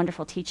 I have a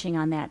wonderful teaching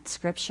on that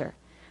scripture.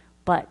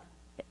 But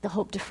the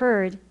hope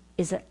deferred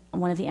is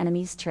one of the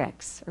enemy's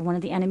tricks, or one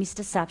of the enemy's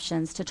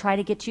deceptions, to try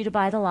to get you to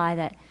buy the lie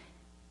that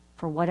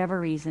for whatever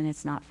reason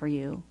it's not for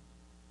you.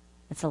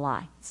 It's a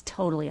lie. It's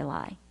totally a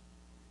lie.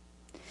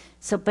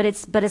 So, but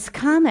it's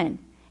common.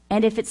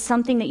 And if it's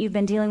something that you've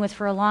been dealing with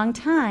for a long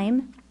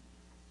time,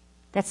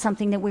 that's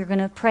something that we're going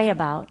to pray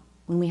about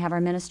when we have our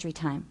ministry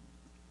time.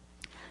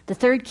 The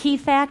third key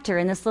factor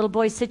in this little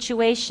boy's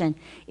situation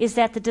is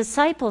that the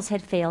disciples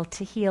had failed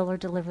to heal or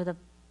deliver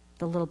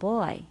the little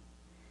boy.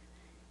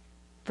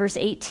 Verse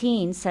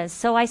 18 says,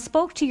 "So I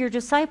spoke to your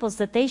disciples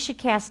that they should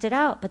cast it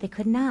out, but they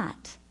could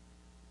not."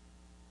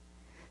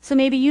 So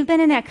maybe you've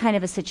been in that kind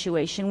of a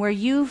situation where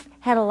you've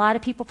had a lot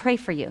of people pray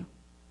for you.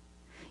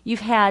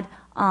 You've had,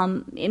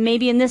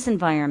 maybe in this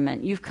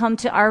environment, you've come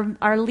to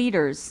our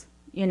leaders,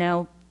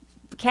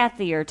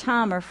 Kathy or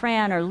Tom or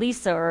Fran or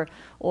Lisa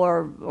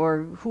or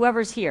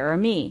whoever's here or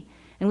me,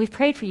 and we've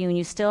prayed for you and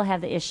you still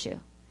have the issue.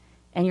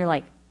 And you're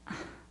like,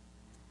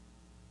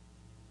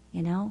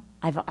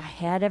 I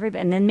had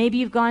everybody. And then maybe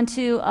you've gone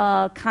to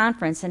a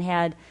conference and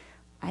had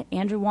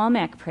Andrew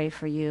Womack pray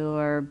for you,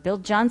 or Bill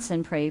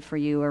Johnson pray for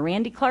you, or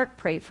Randy Clark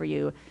pray for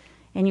you.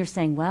 And you're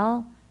saying,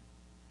 well,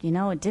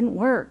 it didn't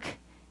work.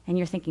 And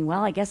you're thinking,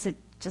 well, I guess it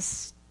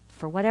just,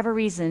 for whatever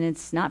reason,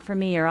 it's not for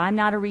me, or I'm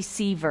not a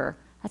receiver.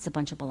 That's a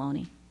bunch of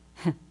baloney.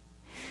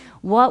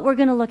 What we're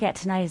going to look at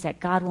tonight is that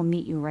God will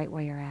meet you right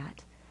where you're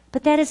at.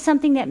 But that is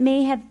something that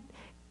may have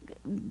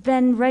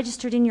been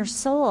registered in your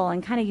soul,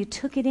 and kind of you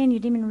took it in, you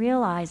didn't even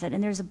realize it,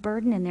 and there's a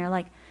burden in there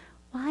like,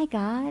 why,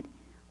 God?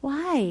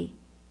 Why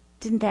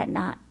didn't that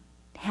not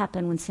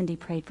happen when Cindy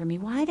prayed for me?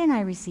 Why didn't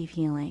I receive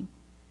healing?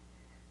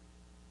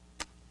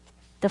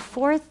 The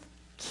fourth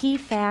key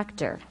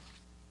factor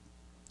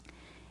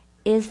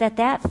is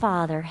that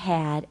father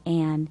had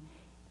an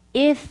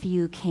if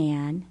you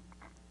can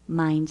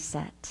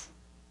mindset.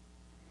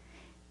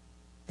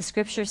 The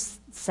scripture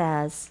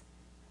says,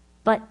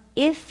 "But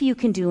if you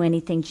can do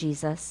anything,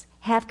 Jesus,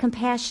 have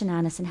compassion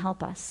on us and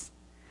help us."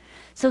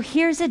 So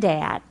here's a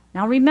dad.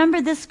 Now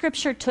remember, this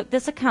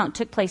account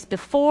took place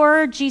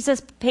before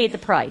Jesus paid the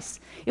price.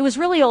 It was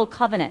really old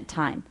covenant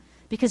time,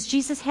 because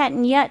Jesus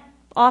hadn't yet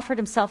offered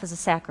himself as a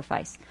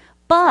sacrifice.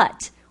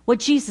 But what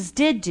Jesus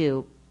did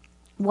do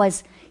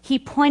was he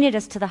pointed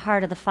us to the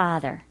heart of the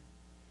Father.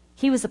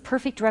 He was a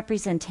perfect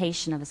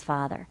representation of his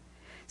Father.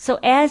 So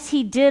as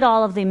he did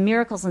all of the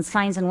miracles and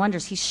signs and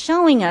wonders, he's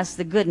showing us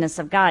the goodness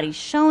of God. He's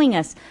showing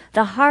us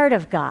the heart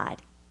of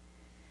God.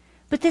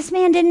 But this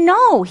man didn't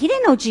know. He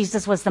didn't know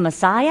Jesus was the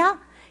Messiah.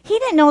 He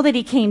didn't know that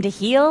he came to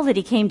heal, that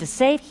he came to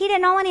save. He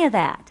didn't know any of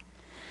that.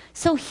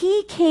 So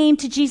he came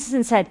to Jesus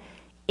and said,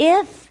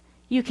 if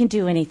you can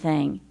do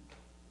anything.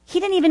 He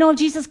didn't even know if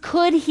Jesus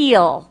could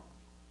heal,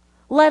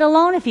 let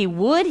alone if he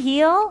would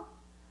heal.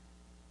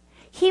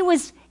 He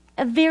was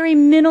a very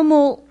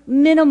minimal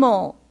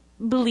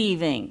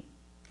believing.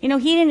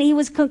 He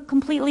was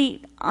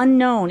completely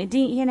unknown. He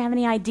didn't have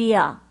any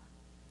idea.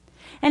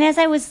 And as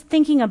I was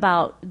thinking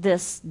about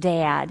this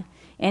dad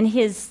and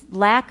his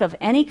lack of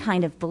any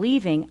kind of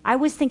believing, I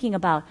was thinking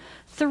about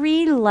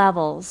 3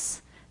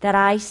 levels that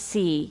I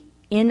see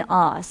in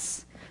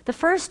us. The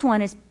first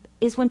one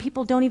is when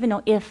people don't even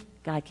know if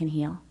God can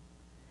heal.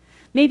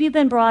 Maybe you've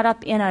been brought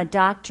up in a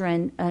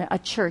doctrine, a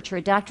church or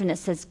a doctrine that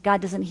says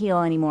God doesn't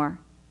heal anymore.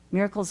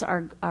 Miracles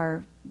are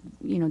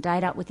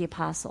died out with the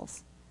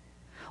apostles.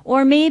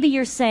 Or maybe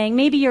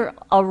you're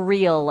a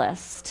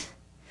realist,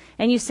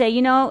 and you say,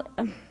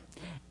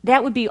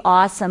 that would be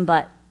awesome,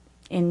 but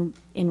in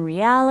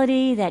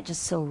reality, that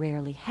just so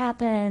rarely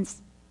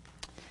happens.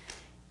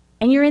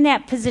 And you're in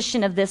that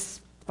position of this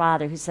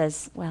father who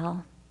says,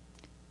 well,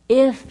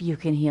 if you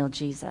can heal,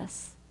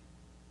 Jesus.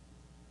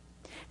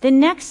 The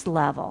next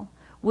level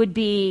would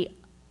be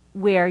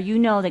where you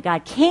know that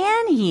God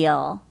can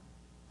heal,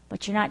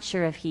 but you're not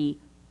sure if he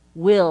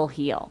will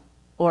heal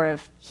or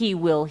if he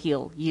will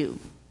heal you.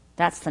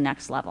 That's the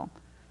next level.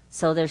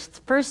 So there's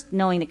first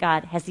knowing that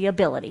God has the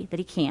ability, that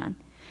he can.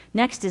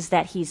 Next is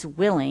that he's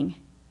willing.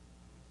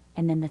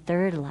 And then the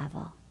third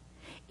level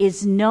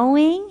is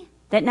knowing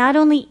that not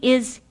only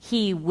is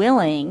he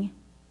willing,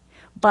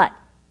 but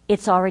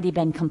it's already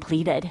been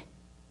completed.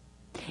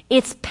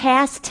 It's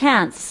past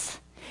tense.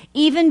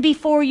 Even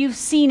before you've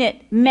seen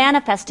it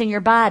manifest in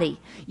your body,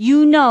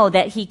 you know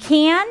that he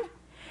can,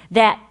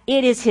 that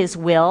it is his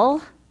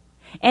will,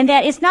 And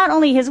that it's not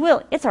only his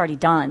will, it's already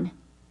done.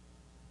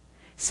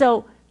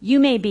 So you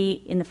may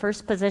be in the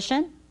first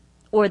position,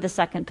 or the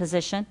second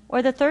position,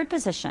 or the third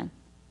position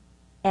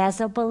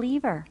as a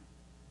believer,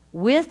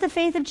 with the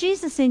faith of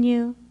Jesus in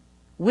you,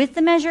 with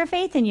the measure of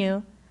faith in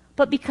you,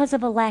 but because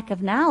of a lack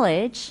of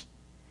knowledge,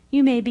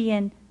 you may be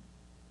in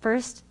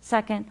first,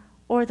 second,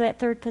 or that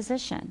third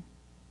position.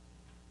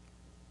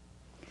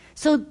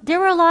 So there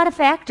were a lot of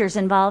factors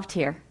involved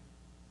here.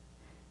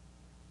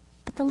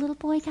 But the little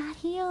boy got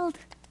healed.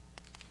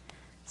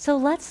 So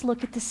let's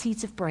look at the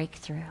seeds of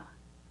breakthrough.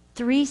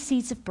 3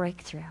 seeds of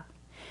breakthrough.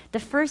 The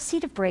first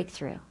seed of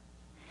breakthrough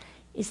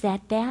is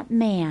that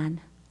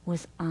man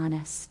was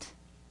honest.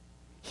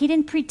 He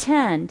didn't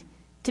pretend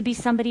to be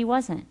somebody he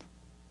wasn't.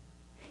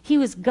 He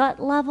was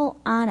gut level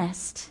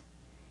honest.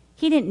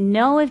 He didn't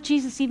know if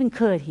Jesus even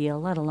could heal,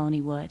 let alone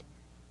he would.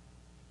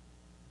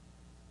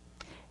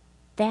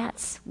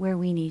 That's where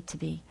we need to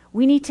be.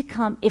 We need to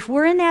come, if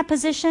we're in that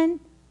position,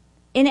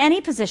 in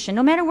any position,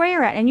 no matter where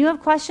you're at, and you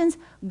have questions,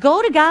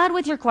 go to God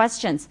with your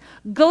questions.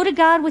 Go to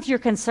God with your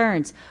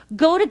concerns.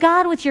 Go to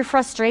God with your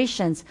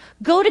frustrations.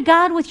 Go to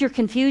God with your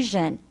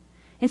confusion.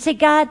 And say,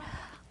 God,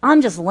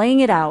 I'm just laying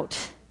it out.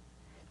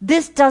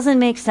 This doesn't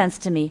make sense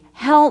to me.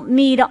 Help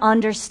me to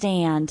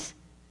understand.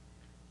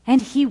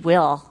 And He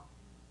will.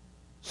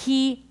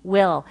 He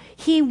will.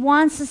 He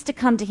wants us to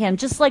come to Him,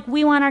 just like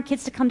we want our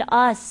kids to come to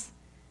us.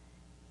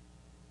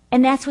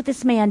 And that's what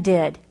this man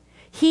did.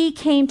 He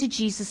came to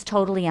Jesus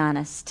totally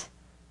honest.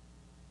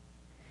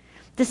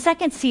 The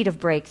second seed of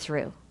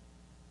breakthrough,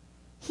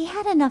 he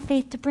had enough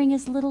faith to bring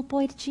his little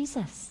boy to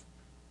Jesus.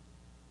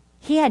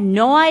 He had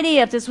no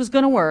idea if this was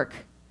going to work,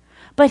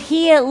 but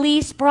he at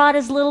least brought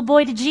his little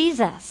boy to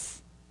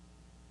Jesus.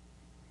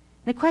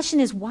 The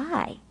question is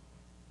why?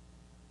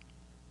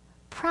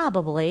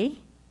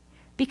 Probably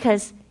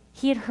because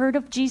he had heard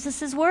of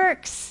Jesus'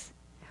 works.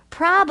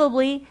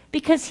 Probably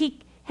because he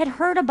had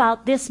heard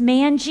about this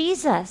man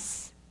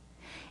Jesus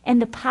and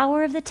the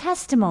power of the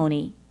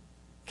testimony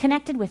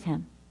connected with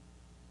him.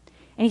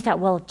 And he thought,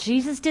 well, if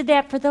Jesus did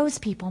that for those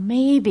people,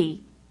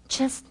 maybe,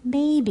 just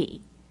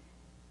maybe,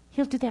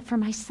 He'll do that for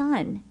my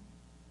son.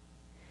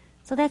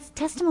 So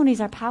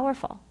testimonies are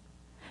powerful.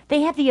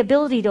 They have the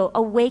ability to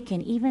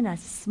awaken even a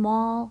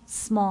small,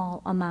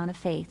 small amount of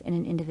faith in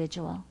an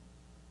individual.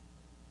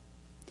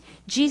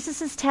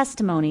 Jesus'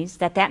 testimonies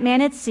that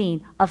man had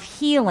seen of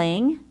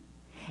healing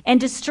and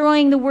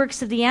destroying the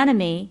works of the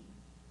enemy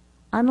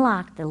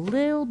unlocked the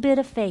little bit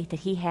of faith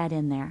that he had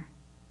in there.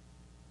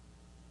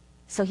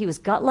 So he was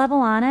gut level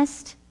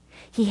honest.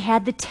 He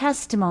had the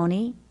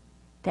testimony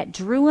that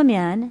drew him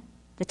in,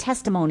 the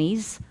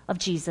testimonies of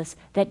Jesus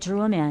that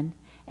drew him in.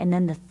 And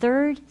then the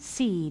third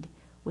seed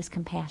was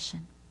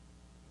compassion.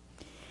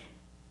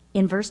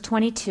 In verse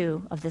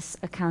 22 of this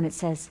account it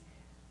says,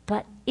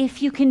 "But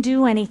if you can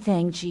do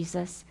anything,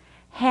 Jesus,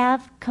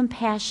 have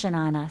compassion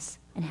on us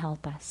and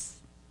help us."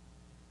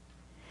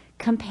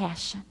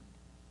 Compassion.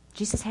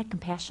 Jesus had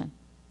compassion.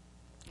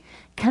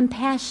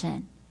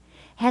 Compassion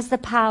has the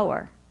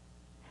power,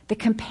 the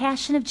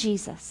compassion of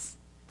Jesus,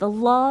 the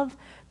love,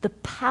 the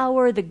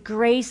power, the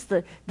grace,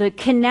 the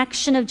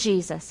connection of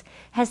Jesus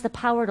has the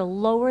power to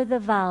lower the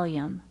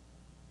volume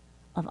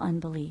of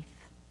unbelief.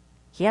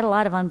 He had a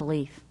lot of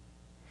unbelief.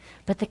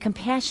 But the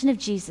compassion of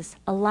Jesus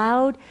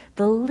allowed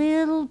the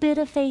little bit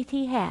of faith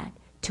he had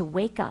to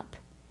wake up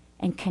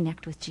and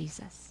connect with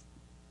Jesus.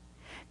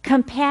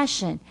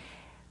 Compassion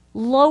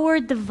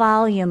lowered the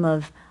volume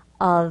of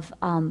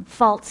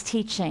false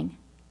teaching,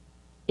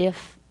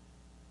 if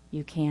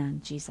you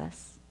can,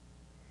 Jesus.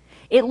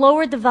 It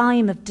lowered the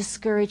volume of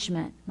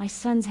discouragement. My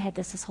son's had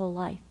this his whole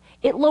life.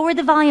 It lowered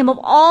the volume of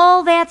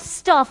all that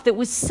stuff that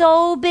was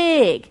so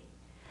big.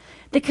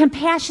 The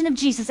compassion of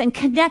Jesus and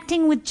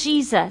connecting with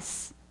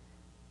Jesus,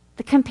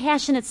 the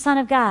compassionate Son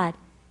of God,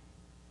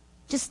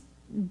 just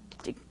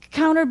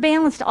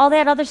counterbalanced all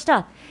that other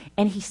stuff.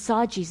 And he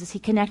saw Jesus, he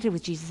connected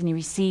with Jesus, and he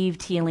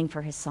received healing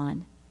for his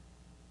son.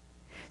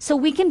 So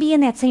we can be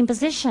in that same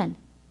position.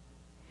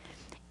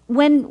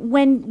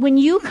 When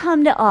you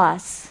come to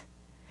us,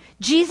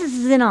 Jesus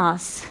is in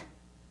us.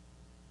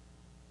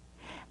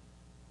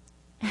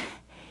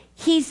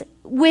 He's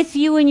with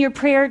you in your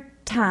prayer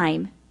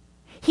time.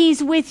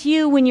 He's with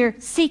you when you're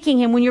seeking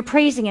Him, when you're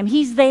praising Him.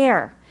 He's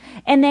there.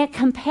 And that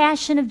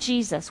compassion of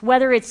Jesus,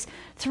 whether it's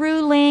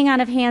through laying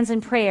on of hands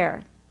in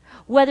prayer,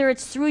 whether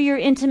it's through your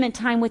intimate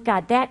time with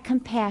God, that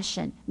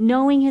compassion,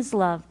 knowing His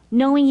love,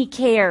 knowing He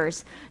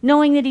cares,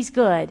 knowing that He's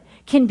good,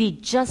 can be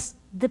just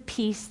the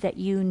peace that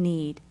you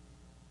need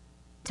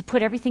to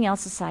put everything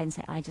else aside and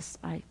say,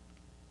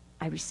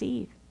 I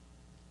receive.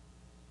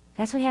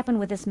 That's what happened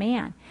with this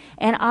man.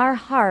 And our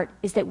heart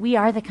is that we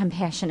are the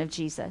compassion of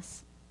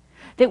Jesus,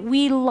 that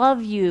we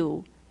love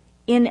you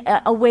in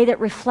a way that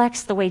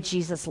reflects the way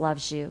Jesus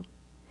loves you.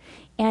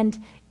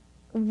 And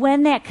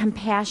when that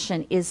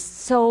compassion is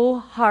so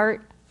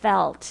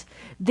heartfelt,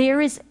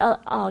 there is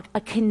a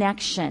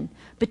connection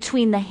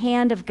between the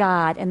hand of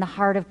God and the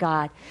heart of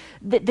God.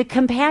 The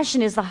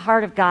compassion is the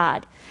heart of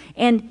God,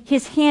 and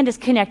His hand is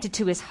connected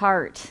to His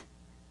heart.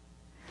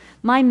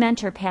 My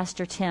mentor,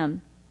 Pastor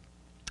Tim,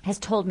 has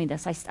told me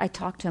this. I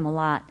talk to him a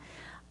lot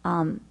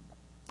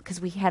because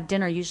we have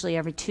dinner usually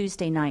every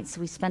Tuesday night,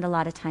 so we spend a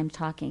lot of time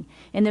talking.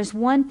 And there's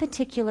one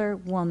particular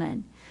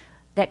woman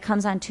that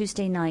comes on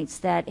Tuesday nights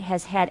that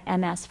has had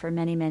MS for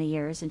many, many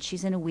years, and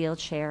she's in a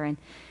wheelchair.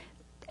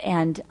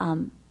 And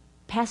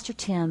Pastor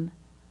Tim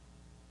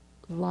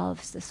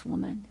loves this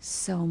woman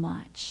so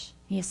much.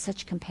 He has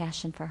such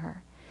compassion for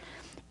her.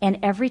 And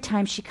every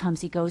time she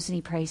comes, he goes and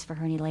he prays for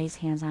her, and he lays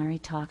hands on her, he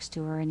talks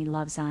to her, and he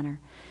loves on her.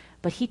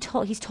 But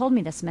he's told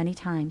me this many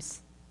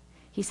times.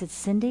 He said,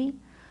 Cindy,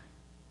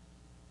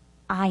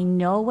 I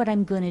know what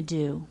I'm going to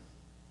do.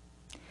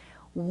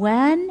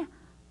 When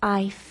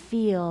I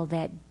feel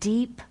that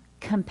deep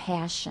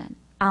compassion,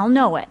 I'll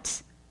know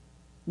it.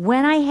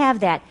 When I have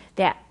that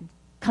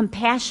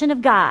compassion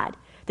of God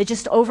that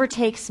just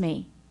overtakes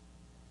me,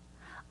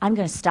 I'm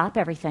going to stop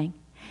everything,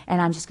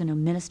 and I'm just going to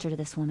minister to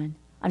this woman.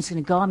 I'm just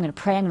going to go, I'm going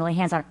to pray, I'm going to lay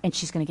hands on her, and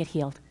she's going to get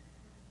healed.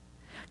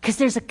 Because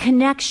there's a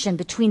connection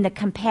between the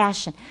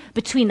compassion,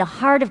 between the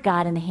heart of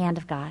God and the hand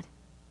of God.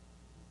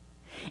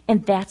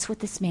 And that's what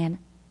this man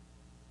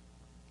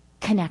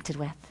connected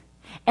with.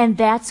 And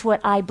that's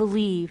what I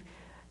believe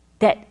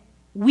that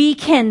we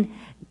can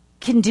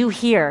do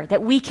here,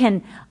 that we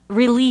can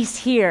release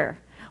here.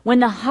 When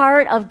the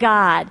heart of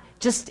God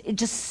just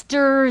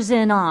stirs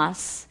in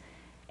us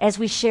as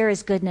we share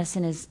his goodness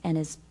and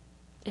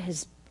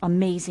his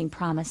amazing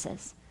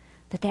promises,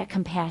 that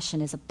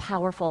compassion is a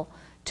powerful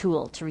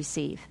tool to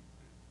receive.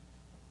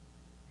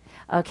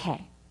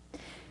 Okay.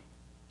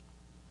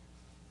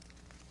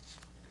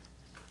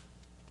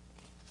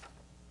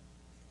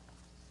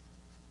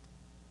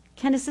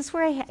 Ken, is this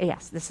where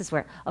yes, this is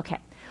where. Okay.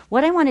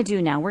 What I want to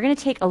do now, we're going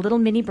to take a little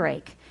mini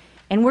break,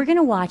 and we're going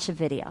to watch a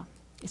video.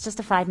 It's just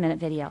a 5-minute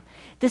video.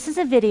 This is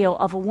a video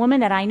of a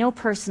woman that I know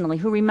personally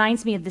who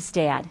reminds me of this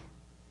dad.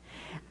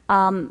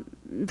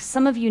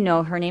 Some of you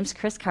know her name's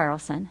Chris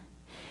Carlson,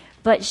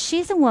 but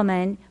she's a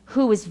woman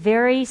who was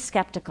very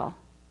skeptical.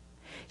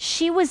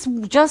 She was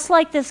just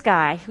like this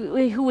guy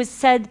who was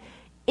said,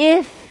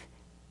 if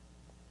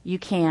you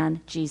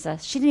can,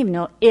 Jesus. She didn't even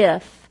know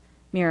if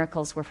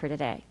miracles were for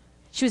today.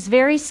 She was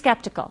very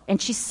skeptical, and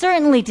she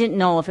certainly didn't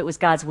know if it was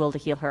God's will to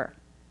heal her.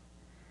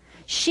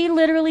 She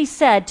literally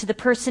said to the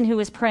person who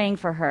was praying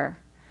for her,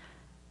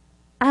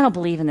 I don't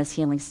believe in this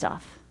healing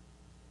stuff.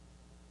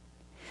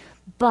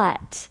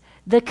 But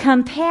the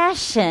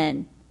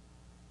compassion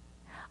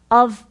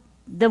of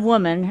the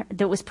woman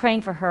that was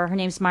praying for her, her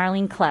name's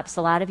Marlene Kleps,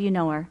 a lot of you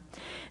know her.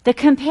 The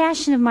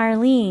compassion of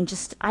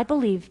Marlene I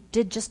believe,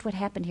 did just what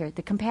happened here.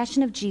 The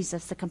compassion of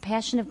Jesus, the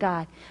compassion of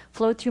God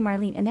flowed through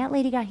Marlene, and that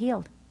lady got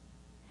healed.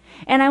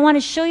 And I want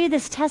to show you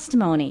this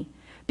testimony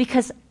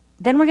because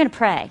then we're going to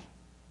pray.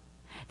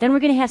 Then we're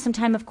going to have some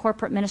time of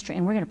corporate ministry,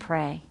 and we're going to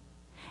pray.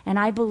 And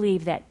I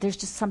believe that there's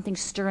just something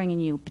stirring in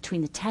you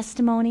between the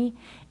testimony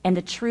and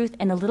the truth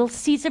and the little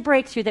seeds of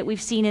breakthrough that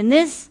we've seen in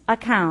this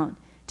account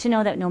to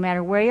know that no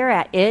matter where you're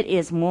at, it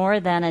is more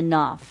than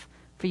enough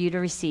for you to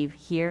receive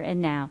here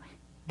and now,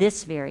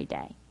 this very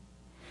day.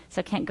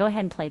 So Kent, go ahead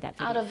and play that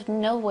video. Out of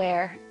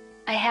nowhere,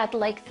 I had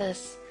like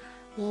this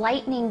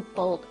lightning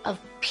bolt of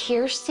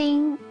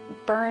piercing,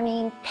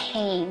 burning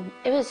pain.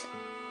 It was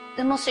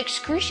the most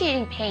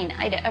excruciating pain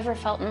I'd ever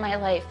felt in my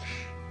life.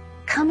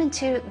 Come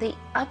into the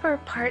upper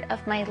part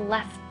of my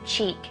left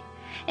cheek,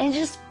 and it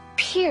just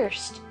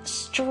pierced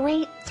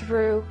straight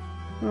through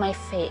my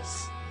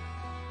face.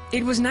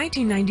 It was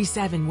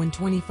 1997 when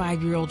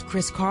 25-year-old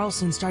Chris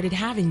Carlson started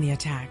having the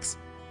attacks.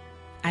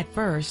 At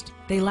first,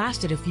 they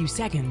lasted a few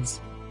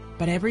seconds,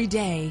 but every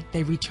day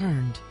they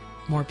returned,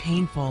 more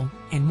painful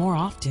and more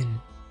often.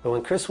 But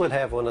when Chris would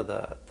have one of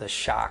the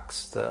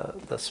shocks,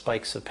 the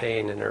spikes of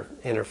pain in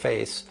her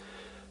face,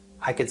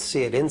 I could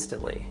see it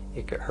instantly.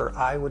 Her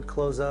eye would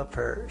close up,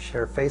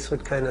 her face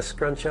would kind of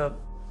scrunch up.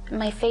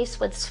 My face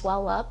would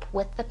swell up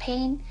with the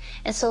pain,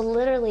 and so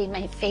literally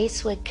my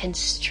face would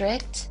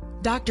constrict.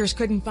 Doctors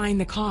couldn't find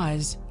the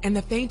cause, and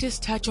the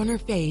faintest touch on her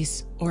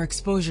face or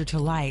exposure to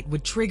light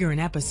would trigger an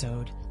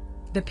episode.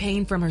 The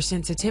pain from her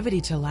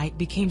sensitivity to light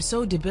became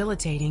so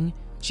debilitating,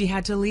 she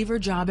had to leave her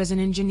job as an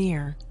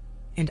engineer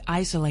and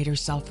isolate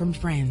herself from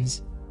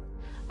friends.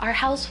 Our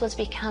house was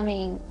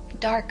becoming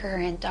darker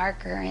and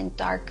darker and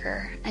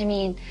darker. I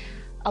mean,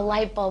 a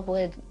light bulb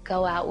would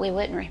go out, we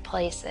wouldn't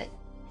replace it.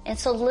 And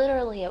so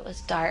literally it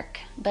was dark,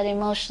 but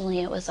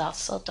emotionally it was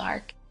also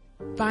dark.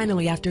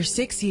 Finally, after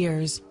 6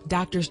 years,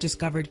 doctors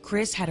discovered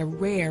Chris had a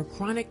rare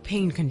chronic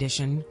pain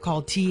condition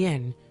called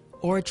TN,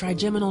 or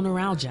trigeminal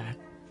neuralgia.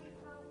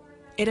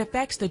 It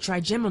affects the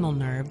trigeminal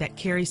nerve that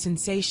carries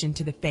sensation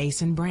to the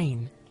face and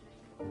brain.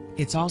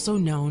 It's also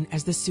known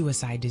as the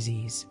suicide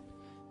disease.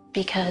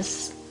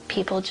 Because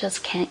people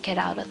just can't get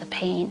out of the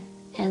pain,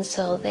 and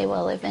so they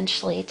will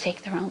eventually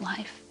take their own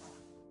life.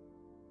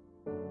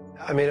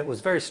 I mean, it was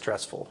very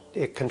stressful.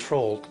 It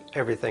controlled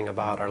everything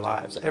about our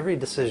lives, every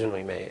decision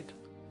we made.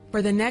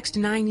 For the next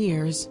 9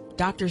 years,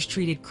 doctors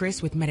treated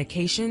Chris with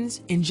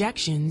medications,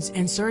 injections,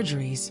 and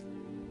surgeries,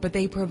 but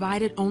they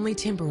provided only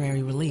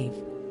temporary relief.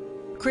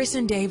 Chris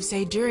and Dave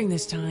say during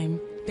this time,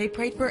 They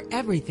prayed for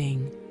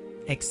everything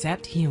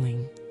except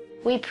healing.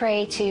 We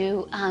pray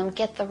to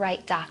get the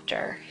right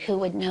doctor who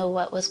would know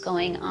what was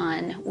going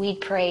on. We'd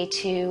pray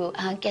to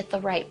get the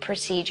right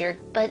procedure,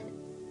 but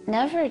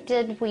never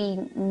did we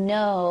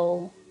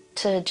know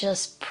to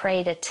just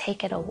pray to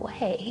take it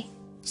away.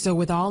 So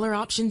with all her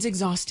options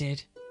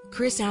exhausted,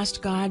 Chris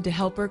asked God to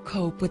help her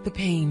cope with the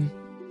pain.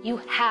 You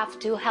have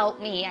to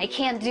help me. I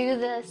can't do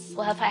this.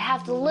 Well, if I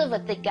have to live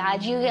with it,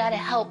 God, you got to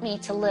help me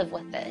to live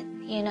with it.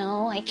 You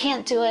know, I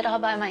can't do it all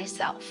by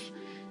myself.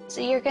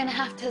 So you're going to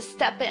have to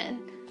step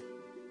in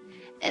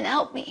and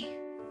help me.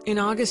 In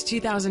August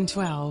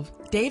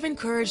 2012, Dave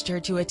encouraged her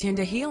to attend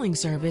a healing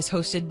service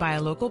hosted by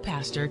a local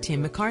pastor,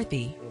 Tim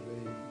McCarthy.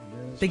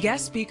 The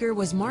guest speaker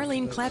was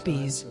Marlene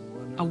Kleppies,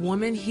 a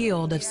woman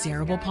healed of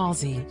cerebral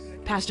palsy.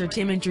 Pastor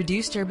Tim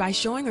introduced her by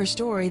showing her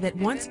story that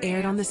once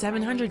aired on the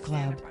 700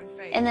 Club.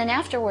 And then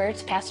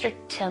afterwards, Pastor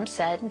Tim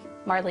said,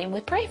 Marlene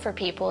would pray for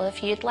people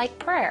if you'd like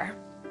prayer.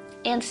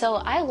 And so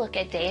I look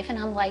at Dave and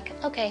I'm like,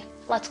 okay,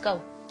 let's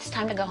go. It's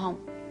time to go home.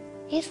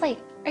 He's like,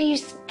 are you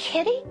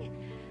kidding?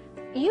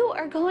 You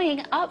are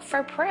going up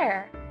for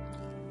prayer.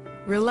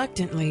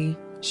 Reluctantly,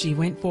 she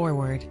went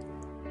forward.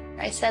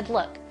 I said,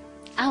 look,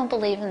 I don't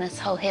believe in this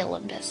whole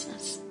healing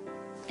business.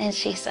 And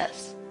she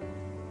says,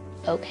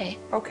 okay.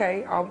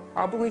 Okay,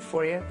 I'll believe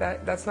for you.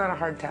 That's not a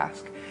hard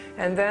task.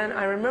 And then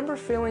I remember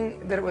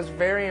feeling that it was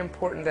very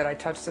important that I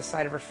touch the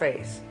side of her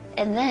face.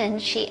 And then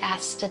she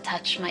asked to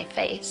touch my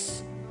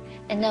face.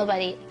 And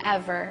nobody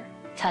ever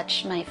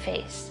touched my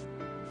face.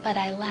 But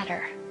I let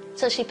her.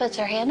 So she puts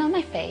her hand on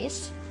my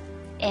face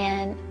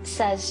and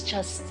says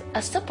just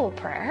a simple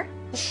prayer.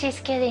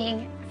 She's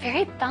getting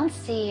very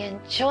bouncy and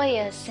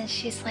joyous, and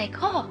she's like,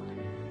 oh,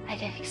 I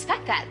didn't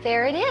expect that.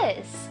 There it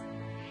is.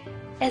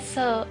 And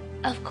so,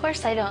 of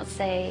course, I don't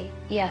say,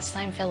 yes,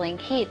 I'm feeling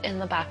heat in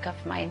the back of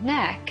my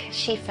neck.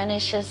 She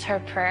finishes her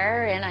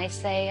prayer, and I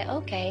say,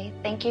 okay,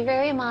 thank you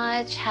very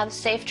much. Have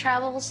safe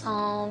travels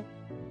home.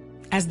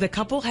 As the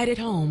couple headed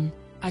home,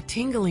 a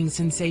tingling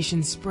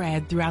sensation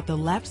spread throughout the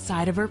left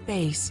side of her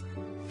face.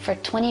 For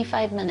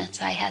 25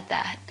 minutes, I had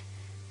that.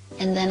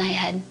 And then I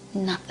had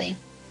nothing.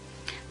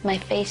 My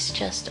face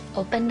just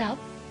opened up.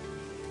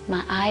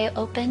 My eye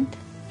opened,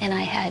 and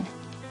I had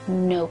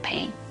no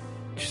pain.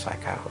 She's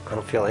like, I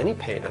don't feel any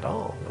pain at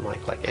all. I'm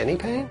like any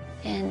pain?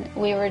 And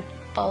we were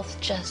both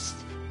just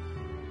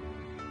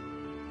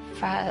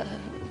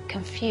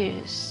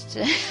confused.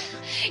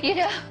 You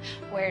know,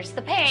 where's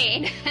the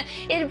pain?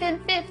 It had been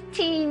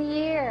 15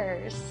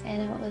 years,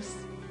 and it was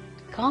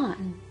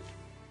gone.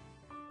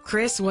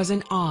 Chris was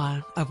in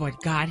awe of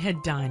what God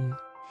had done.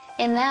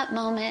 In that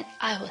moment,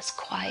 I was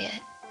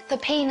quiet. The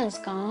pain is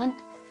gone.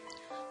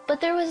 But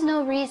there was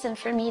no reason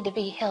for me to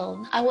be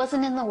healed. I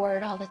wasn't in the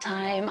Word all the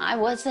time. I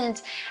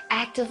wasn't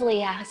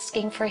actively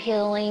asking for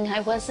healing.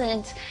 I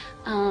wasn't,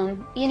 I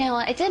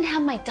didn't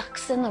have my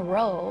ducks in the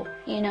row,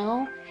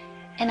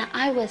 And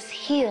I was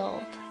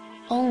healed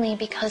only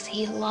because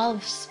He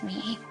loves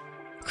me.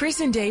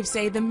 Chris and Dave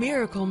say the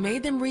miracle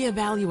made them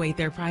reevaluate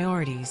their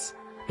priorities.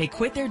 They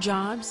quit their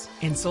jobs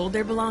and sold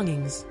their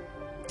belongings.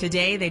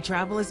 Today, they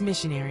travel as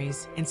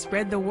missionaries and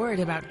spread the word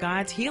about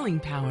God's healing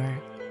power.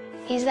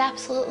 He's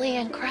absolutely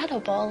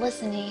incredible,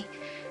 isn't He?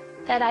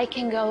 That I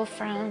can go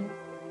from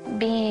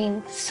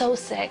being so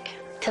sick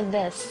to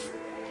this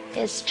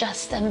is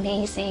just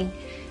amazing.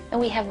 And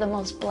we have the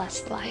most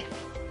blessed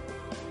life.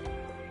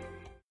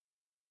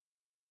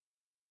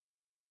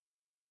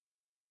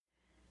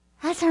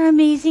 That's our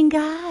amazing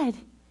God.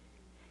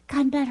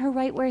 God met her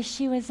right where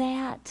she was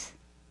at.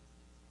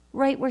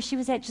 Right where she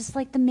was at, just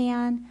like the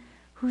man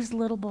whose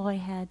little boy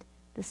had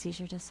the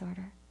seizure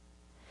disorder.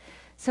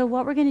 So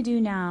what we're going to do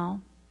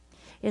now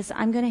is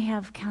I'm going to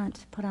have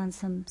Kent put on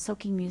some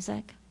soaking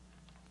music.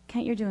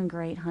 Kent, you're doing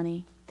great,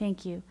 honey.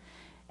 Thank you.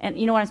 And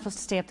you know what? I'm supposed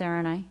to stay up there,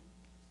 aren't I?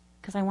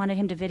 Because I wanted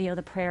him to video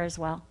the prayer as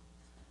well.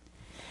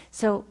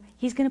 So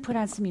he's going to put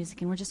on some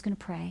music, and we're just going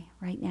to pray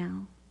right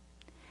now.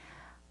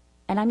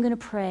 And I'm going to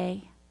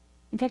pray.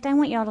 In fact, I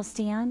want you all to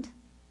stand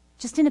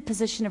just in a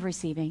position of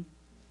receiving.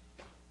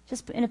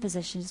 Just in a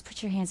position. Just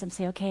put your hands up and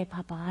say, okay,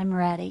 Papa, I'm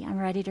ready. I'm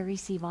ready to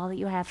receive all that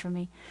you have for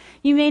me.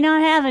 You may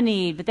not have a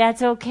need, but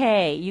that's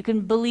okay. You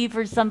can believe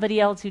for somebody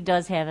else who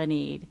does have a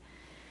need.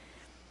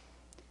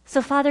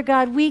 So, Father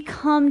God, we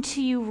come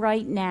to you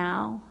right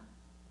now,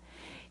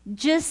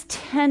 just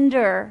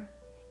tender,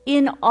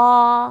 in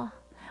awe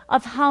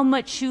of how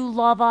much you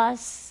love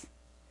us.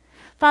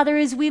 Father,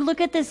 as we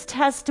look at this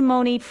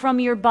testimony from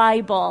your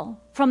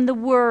Bible, from the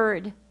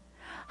Word,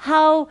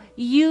 how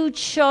you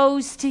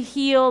chose to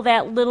heal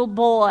that little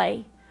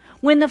boy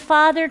when the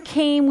father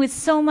came with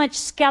so much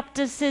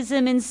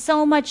skepticism and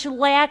so much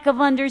lack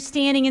of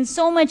understanding and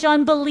so much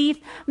unbelief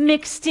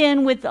mixed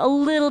in with a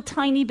little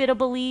tiny bit of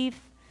belief.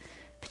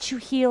 But you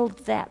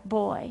healed that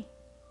boy.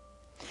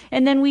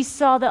 And then we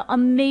saw the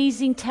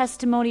amazing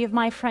testimony of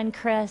my friend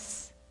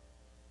Chris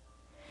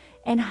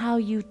and how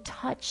you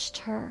touched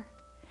her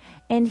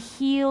and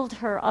healed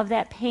her of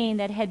that pain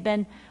that had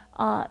been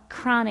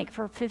chronic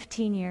for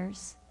 15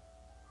 years.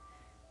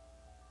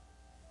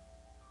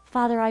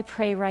 Father, I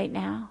pray right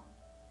now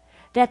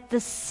that the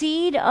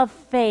seed of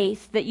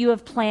faith that you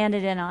have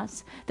planted in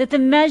us, that the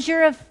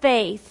measure of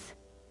faith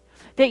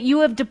that you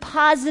have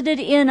deposited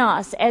in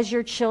us as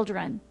your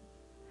children,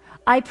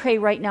 I pray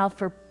right now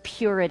for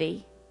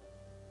purity,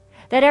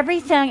 that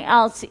everything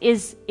else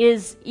is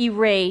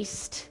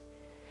erased,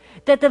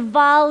 that the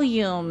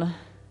volume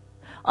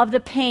of the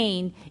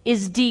pain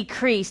is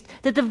decreased,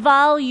 that the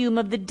volume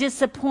of the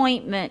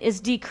disappointment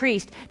is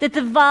decreased, that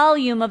the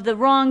volume of the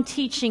wrong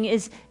teaching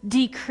is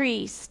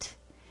decreased,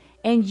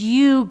 and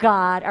you,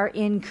 God, are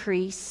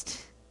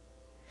increased.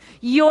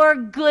 Your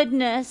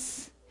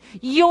goodness,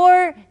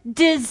 your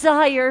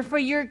desire for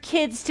your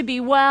kids to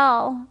be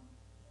well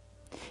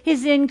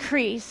is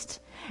increased,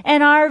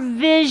 and our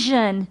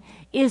vision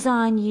is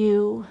on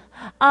you.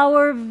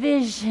 Our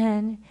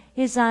vision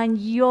is on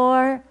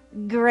your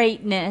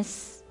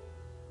greatness.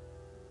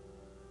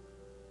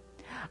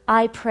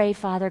 I pray,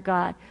 Father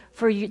God,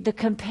 for you, the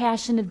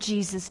compassion of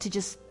Jesus to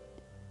just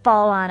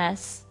fall on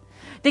us.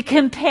 The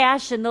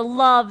compassion, the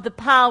love, the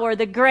power,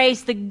 the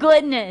grace, the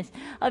goodness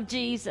of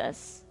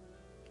Jesus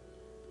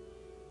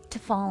to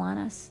fall on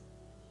us.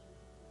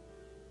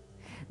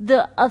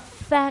 The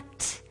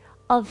effect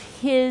of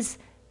his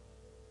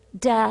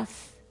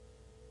death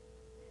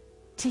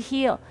to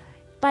heal.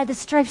 By the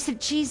stripes of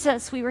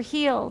Jesus, we were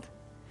healed.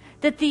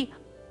 That the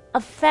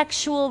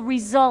effectual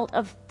result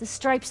of the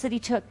stripes that he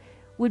took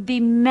would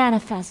be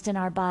manifest in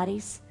our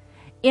bodies,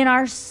 in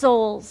our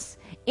souls,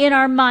 in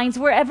our minds,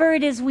 wherever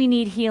it is we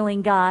need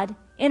healing, God,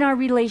 in our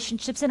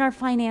relationships, in our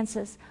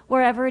finances,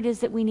 wherever it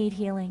is that we need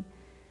healing.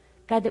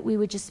 God, that we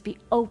would just be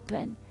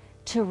open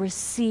to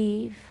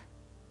receive,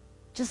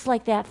 just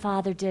like that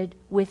father did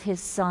with his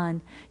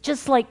son,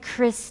 just like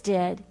Chris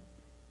did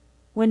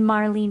when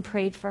Marlene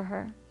prayed for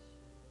her.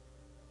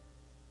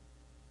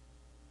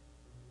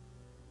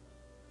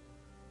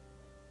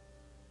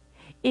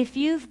 If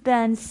you've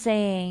been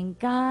saying,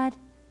 God,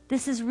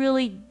 this is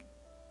really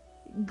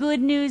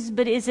good news,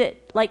 but is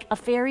it like a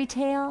fairy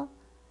tale?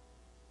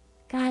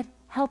 God,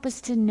 help us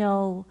to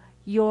know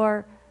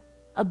your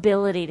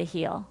ability to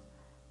heal.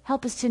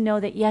 Help us to know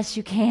that, yes,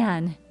 you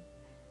can.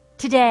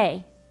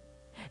 Today.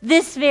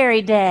 This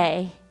very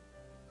day.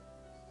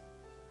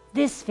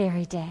 This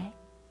very day.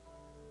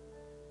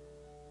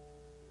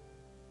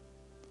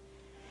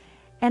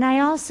 And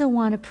I also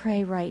want to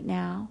pray right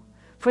now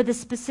for the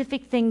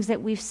specific things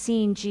that we've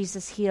seen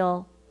Jesus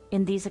heal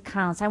in these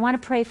accounts. I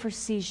want to pray for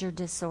seizure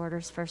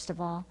disorders, first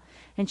of all.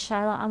 And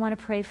Shiloh, I want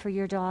to pray for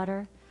your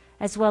daughter,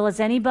 as well as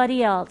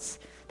anybody else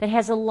that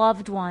has a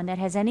loved one that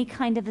has any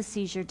kind of a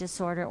seizure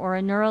disorder or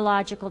a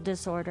neurological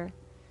disorder.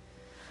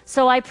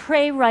 So I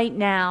pray right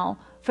now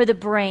for the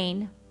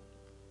brain.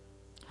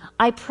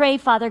 I pray,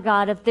 Father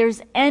God, if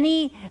there's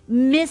any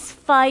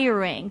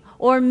misfiring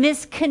or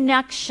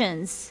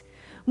misconnections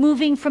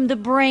moving from the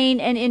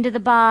brain and into the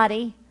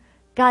body,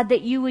 God,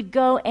 that you would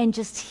go and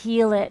just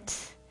heal it,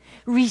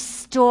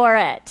 restore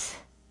it,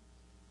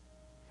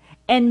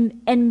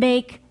 and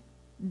make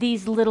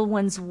these little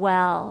ones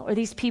well, or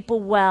these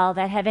people well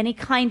that have any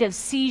kind of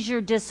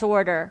seizure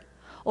disorder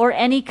or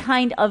any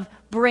kind of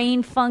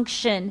brain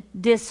function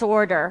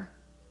disorder.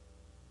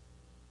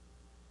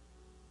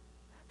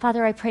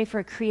 Father, I pray for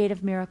a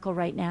creative miracle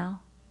right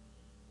now.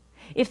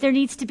 If there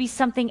needs to be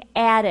something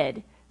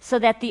added so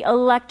that the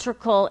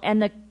electrical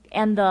and the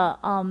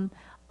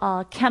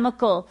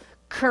chemical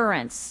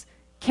currents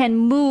can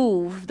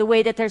move the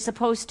way that they're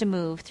supposed to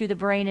move through the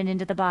brain and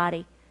into the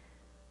body.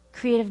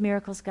 Creative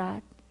miracles,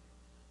 God.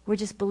 We're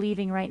just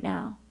believing right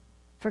now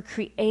for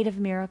creative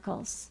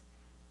miracles.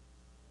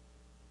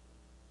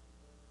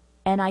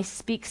 And I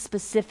speak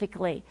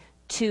specifically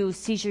to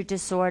seizure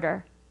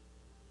disorder.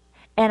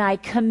 And I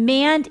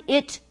command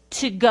it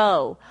to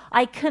go.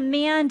 I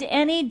command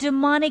any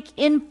demonic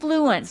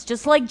influence,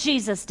 just like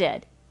Jesus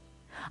did.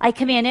 I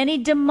command any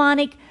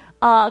demonic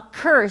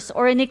curse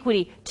or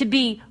iniquity to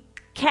be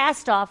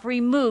cast off,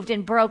 removed,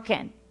 and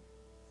broken.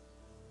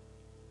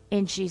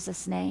 In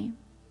Jesus' name.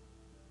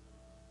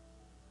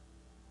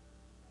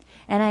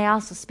 And I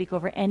also speak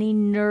over any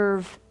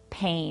nerve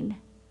pain.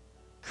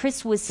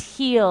 Chris was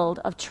healed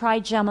of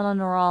trigeminal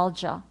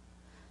neuralgia.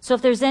 So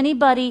if there's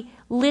anybody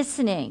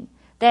listening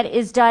that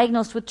is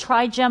diagnosed with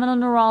trigeminal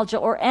neuralgia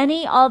or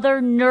any other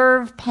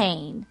nerve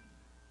pain,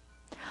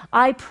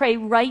 I pray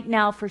right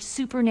now for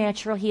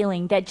supernatural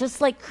healing, that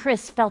just like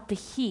Chris felt the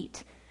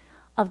heat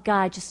of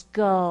God just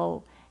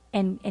go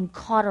and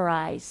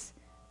cauterize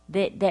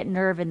that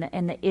nerve and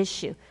the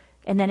issue,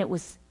 and then it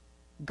was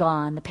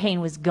gone. The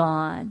pain was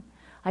gone.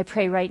 I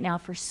pray right now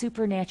for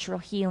supernatural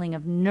healing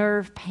of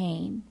nerve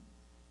pain.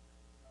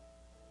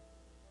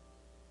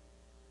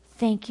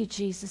 Thank you,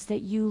 Jesus,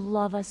 that you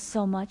love us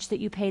so much that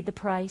you paid the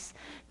price.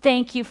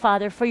 Thank you,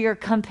 Father, for your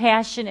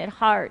compassionate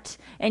heart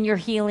and your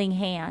healing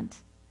hand.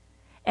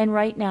 And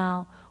right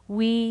now,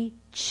 we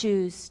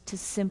choose to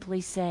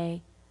simply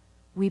say,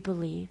 we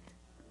believe,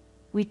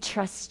 we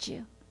trust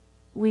you,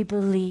 we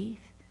believe,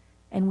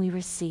 and we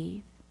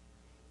receive.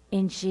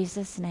 In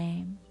Jesus'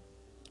 name,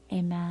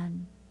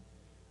 amen.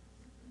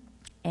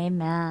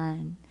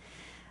 Amen.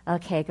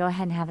 Okay, go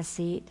ahead and have a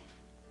seat.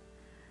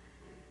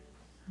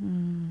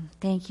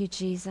 Thank you,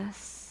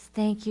 Jesus.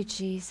 Thank you,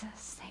 Jesus.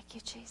 Thank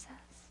you, Jesus.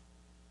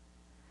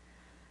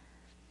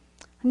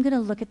 I'm going to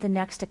look at the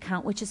next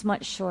account, which is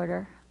much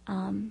shorter.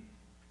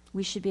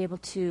 We should be able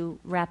to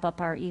wrap up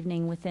our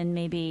evening within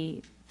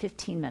maybe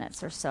 15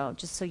 minutes or so,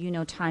 just so you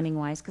know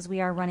timing-wise, because we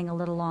are running a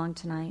little long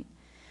tonight.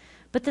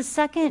 But the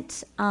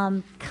second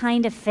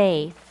kind of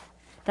faith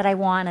that I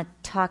want to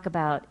talk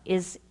about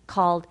is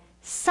called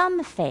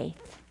some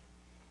faith.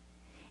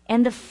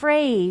 And the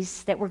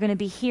phrase that we're going to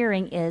be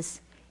hearing is,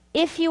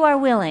 if you are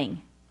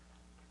willing.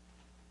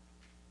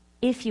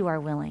 If you are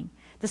willing.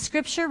 The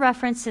scripture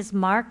reference is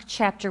Mark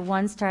chapter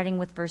 1, starting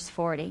with verse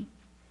 40.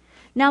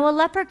 Now a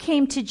leper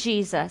came to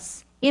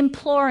Jesus,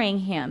 imploring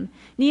him,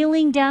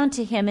 kneeling down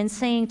to him and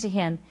saying to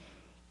him,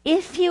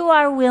 if you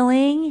are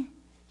willing,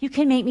 you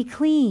can make me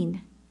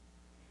clean.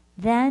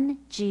 Then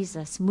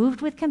Jesus,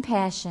 moved with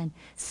compassion,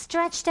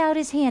 stretched out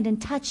his hand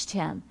and touched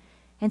him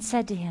and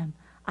said to him,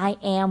 I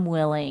am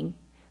willing,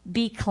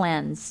 be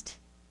cleansed.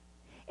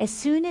 As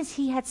soon as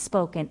he had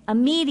spoken,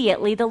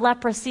 immediately the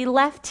leprosy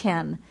left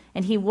him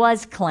and he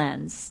was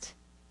cleansed.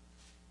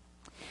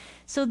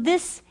 So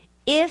this,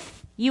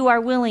 if you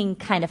are willing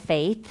kind of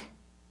faith,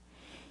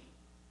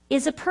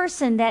 is a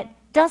person that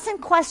doesn't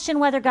question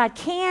whether God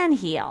can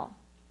heal.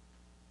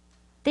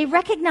 They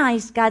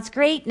recognize God's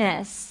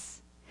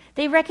greatness.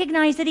 They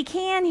recognize that he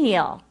can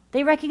heal.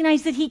 They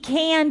recognize that he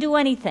can do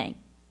anything.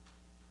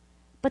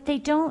 But they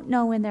don't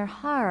know in their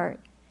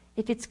heart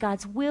if it's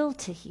God's will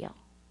to heal.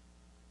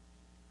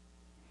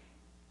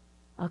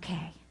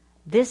 Okay,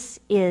 this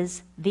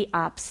is the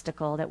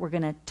obstacle that we're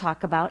going to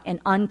talk about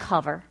and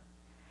uncover.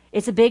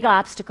 It's a big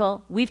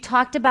obstacle. We've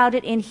talked about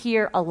it in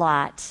here a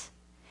lot.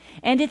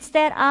 And it's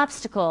that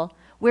obstacle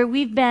where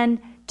we've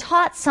been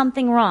taught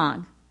something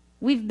wrong.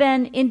 We've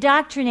been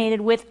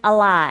indoctrinated with a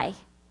lie.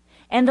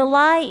 And the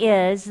lie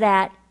is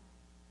that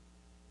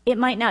it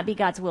might not be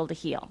God's will to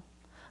heal.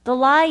 The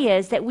lie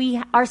is that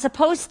we are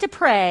supposed to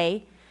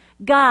pray,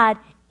 God,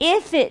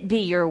 if it be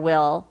your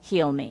will,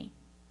 heal me.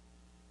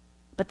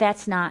 But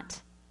that's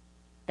not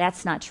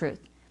truth.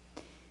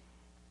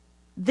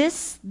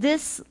 This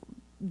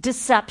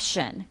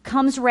deception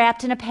comes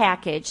wrapped in a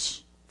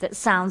package that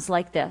sounds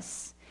like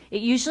this.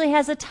 It usually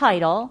has a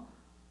title,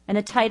 and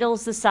the title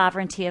is the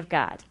sovereignty of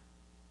God.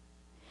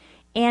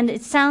 And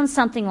it sounds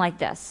something like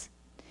this.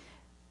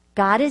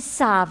 God is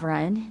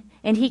sovereign,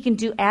 and he can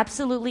do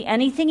absolutely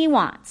anything he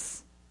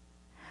wants.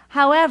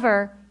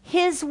 However,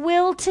 his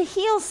will to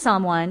heal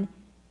someone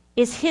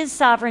is his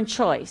sovereign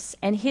choice,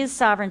 and his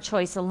sovereign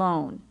choice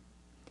alone.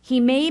 He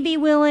may be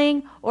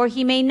willing, or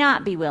he may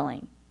not be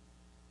willing.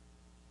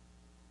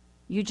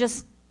 You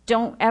just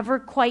don't ever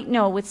quite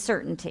know with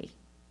certainty.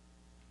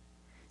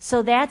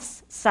 So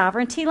that's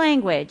sovereignty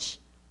language,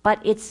 but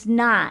it's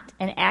not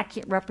an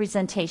accurate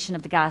representation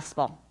of the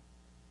gospel.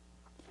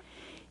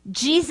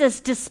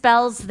 Jesus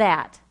dispels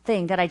that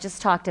thing that I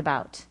just talked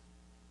about.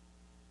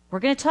 We're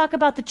going to talk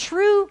about the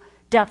true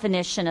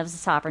definition of the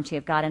sovereignty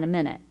of God in a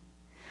minute.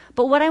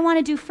 But what I want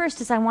to do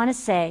first is I want to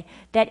say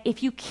that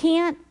if you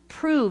can't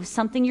prove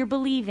something you're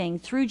believing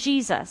through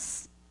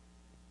Jesus,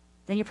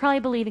 then you're probably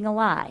believing a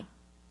lie.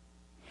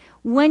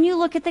 When you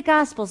look at the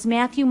Gospels,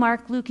 Matthew,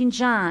 Mark, Luke, and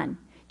John,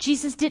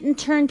 Jesus didn't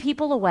turn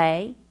people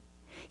away.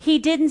 He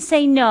didn't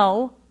say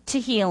no to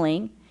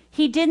healing.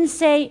 He didn't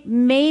say,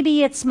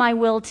 maybe it's my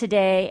will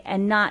today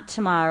and not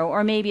tomorrow,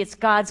 or maybe it's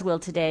God's will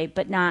today,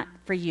 but not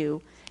for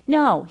you.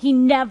 No, he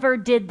never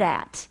did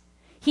that.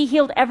 He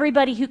healed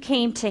everybody who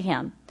came to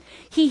him.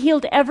 He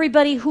healed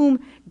everybody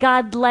whom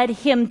God led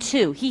him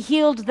to. He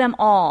healed them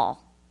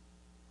all.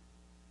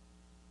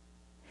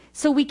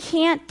 So we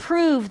can't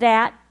prove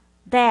that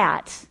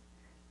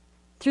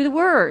through the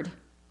Word.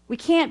 We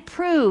can't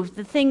prove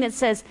the thing that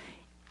says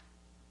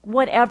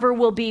whatever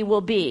will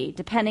be,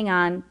 depending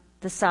on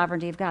the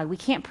sovereignty of God. We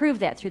can't prove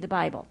that through the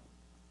Bible.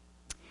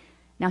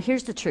 Now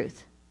here's the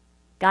truth.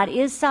 God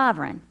is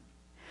sovereign.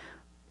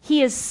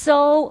 He is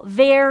so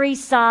very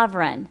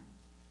sovereign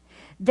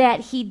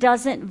that he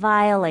doesn't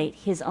violate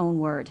his own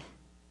word.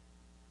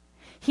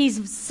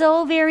 He's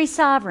so very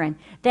sovereign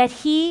that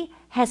he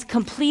has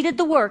completed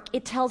the work.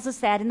 It tells us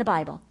that in the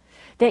Bible,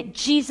 that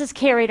Jesus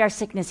carried our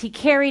sickness. He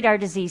carried our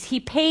disease. He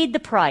paid the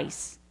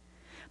price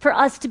for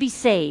us to be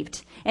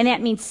saved. And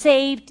that means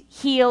saved,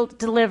 healed,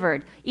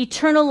 delivered.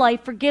 Eternal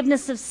life,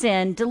 forgiveness of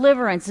sin,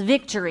 deliverance,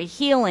 victory,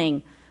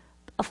 healing,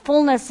 a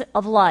fullness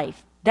of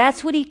life.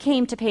 That's what he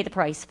came to pay the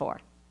price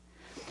for.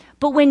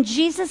 But when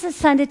Jesus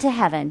ascended to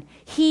heaven,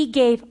 he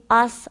gave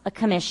us a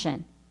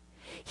commission.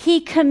 He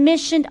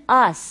commissioned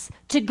us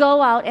to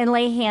go out and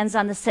lay hands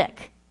on the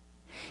sick.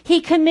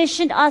 He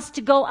commissioned us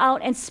to go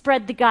out and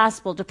spread the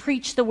gospel, to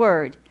preach the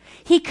word.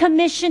 He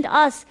commissioned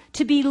us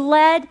to be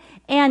led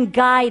and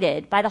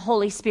guided by the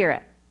Holy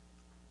Spirit.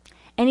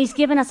 And he's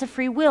given us a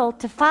free will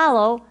to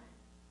follow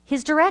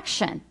his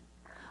direction.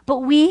 But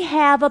we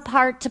have a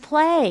part to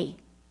play.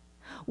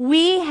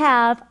 We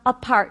have a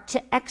part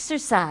to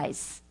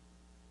exercise.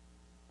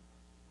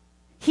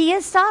 He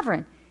is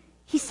sovereign.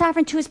 He's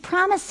sovereign to his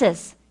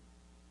promises.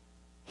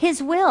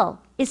 His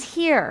will is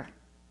here.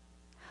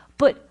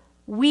 But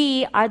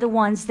we are the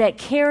ones that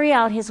carry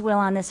out his will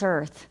on this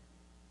earth.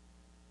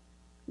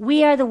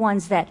 We are the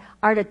ones that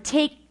are to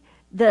take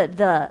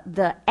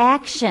the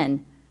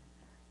action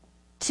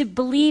to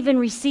believe and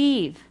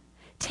receive.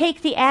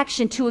 Take the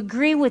action to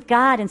agree with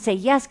God and say,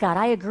 yes, God,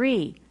 I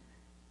agree.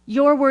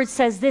 Your word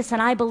says this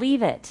and I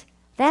believe it.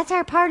 That's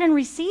our part in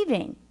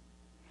receiving.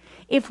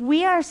 If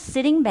we are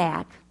sitting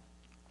back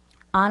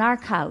on our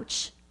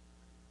couch,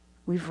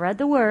 we've read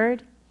the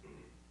word,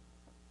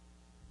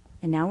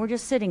 and now we're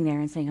just sitting there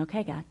and saying,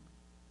 okay, God,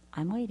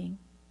 I'm waiting.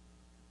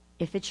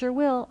 If it's your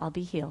will, I'll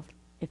be healed.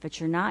 If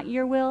it's not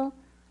your will,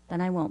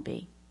 then I won't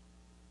be.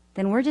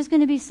 Then we're just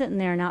going to be sitting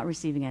there not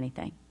receiving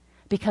anything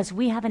because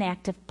we have an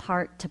active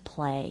part to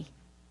play.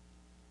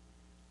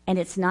 And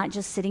it's not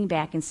just sitting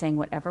back and saying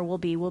whatever will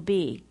be, will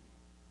be.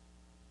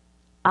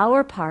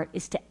 Our part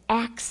is to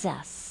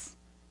access,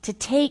 to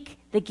take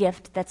the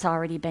gift that's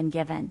already been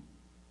given.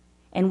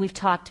 And we've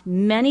talked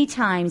many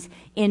times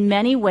in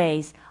many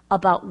ways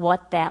about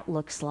what that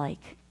looks like.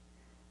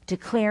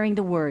 Declaring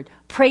the word,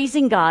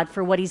 praising God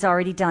for what he's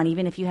already done,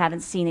 even if you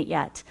haven't seen it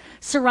yet.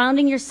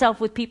 Surrounding yourself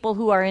with people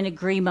who are in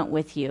agreement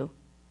with you.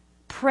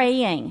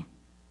 Praying,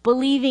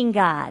 believing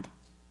God,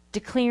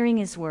 declaring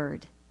his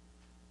word.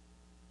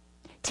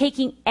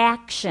 Taking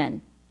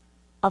action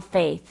of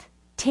faith,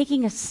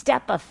 taking a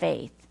step of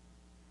faith,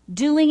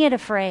 doing it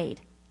afraid,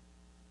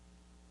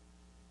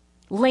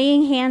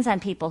 laying hands on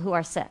people who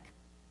are sick.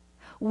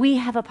 We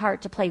have a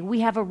part to play. We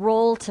have a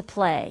role to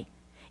play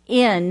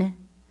in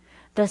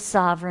the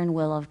sovereign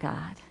will of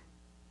God.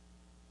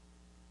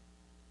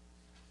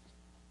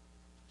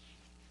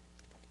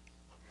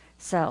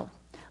 So,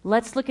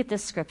 let's look at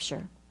this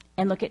scripture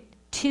and look at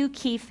two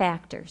key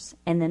factors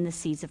and then the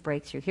seeds of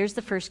breakthrough. Here's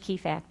the first key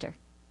factor.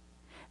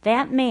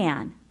 That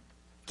man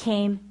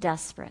came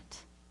desperate.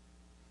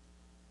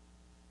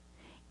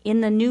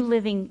 In the New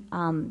Living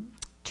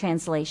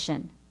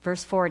Translation,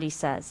 verse 40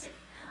 says,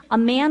 a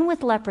man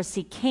with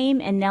leprosy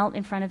came and knelt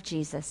in front of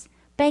Jesus,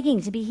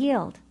 begging to be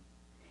healed.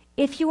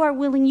 If you are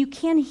willing, you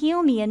can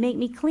heal me and make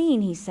me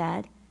clean, he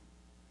said.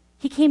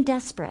 He came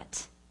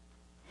desperate.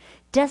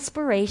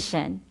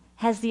 Desperation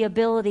has the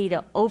ability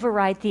to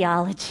override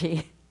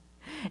theology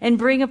and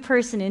bring a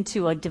person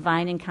into a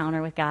divine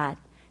encounter with God.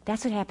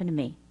 That's what happened to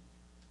me.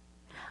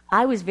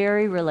 I was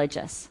very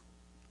religious.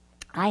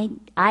 I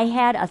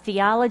had a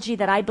theology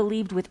that I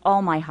believed with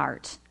all my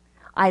heart.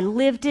 I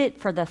lived it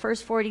for the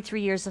first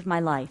 43 years of my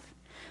life.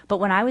 But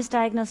when I was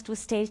diagnosed with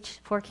stage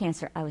 4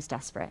 cancer, I was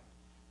desperate.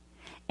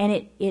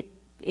 And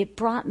it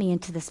brought me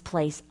into this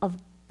place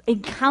of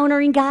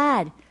encountering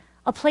God,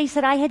 a place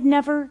that I had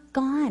never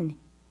gone.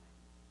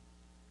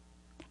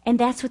 And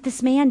that's what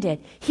this man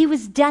did. He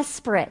was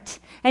desperate.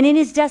 And in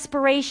his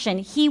desperation,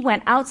 he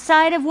went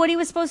outside of what he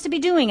was supposed to be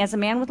doing as a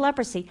man with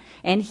leprosy.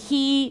 And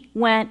he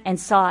went and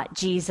sought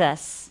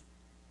Jesus.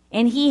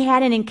 And he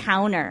had an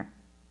encounter.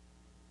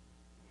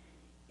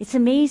 It's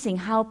amazing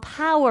how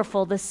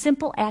powerful the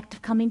simple act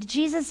of coming to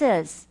Jesus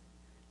is.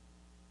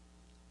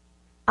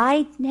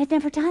 I had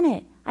never done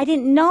it. I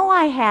didn't know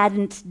I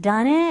hadn't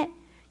done it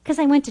because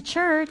I went to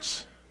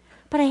church,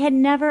 but I had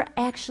never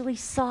actually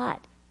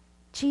sought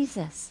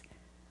Jesus.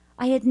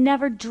 I had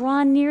never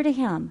drawn near to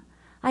him.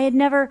 I had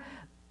never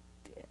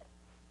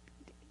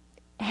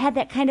had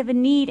that kind of a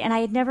need, and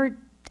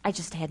I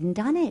just hadn't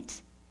done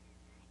it.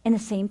 And the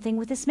same thing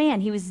with this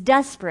man. He was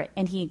desperate,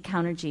 and he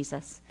encountered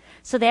Jesus.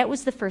 So that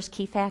was the first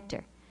key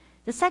factor.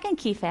 The second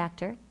key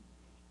factor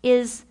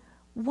is,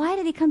 why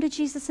did he come to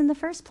Jesus in the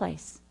first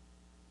place?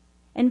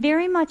 And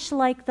very much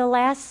like the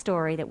last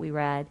story that we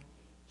read,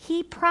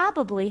 he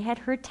probably had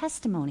heard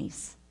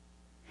testimonies.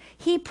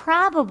 He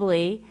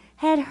probably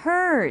had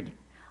heard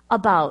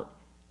about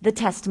the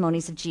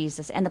testimonies of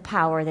Jesus and the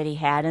power that he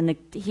had and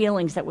the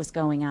healings that was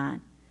going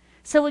on.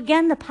 So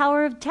again, the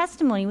power of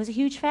testimony was a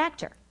huge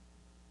factor.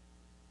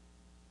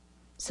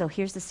 So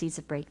here's the seeds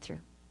of breakthrough.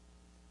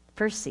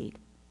 First seed.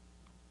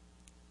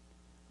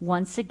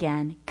 Once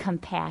again,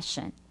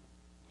 compassion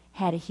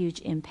had a huge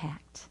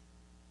impact.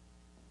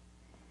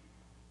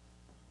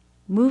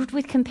 Moved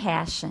with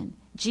compassion,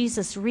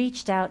 Jesus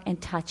reached out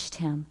and touched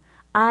him.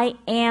 I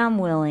am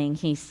willing,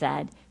 he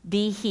said,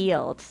 be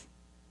healed.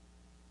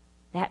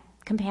 That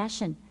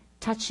compassion,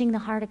 touching the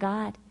heart of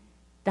God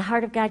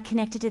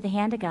connected to the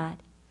hand of God.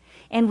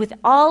 And with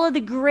all of the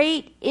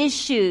great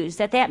issues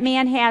that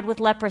man had with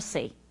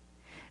leprosy,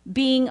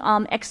 being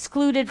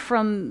excluded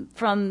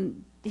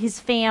from his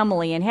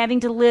family and having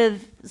to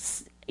live,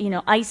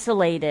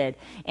 isolated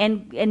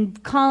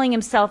and calling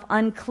himself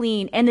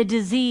unclean, and the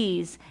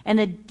disease and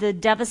the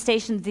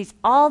devastation of disease,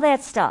 all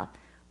that stuff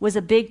was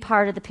a big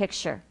part of the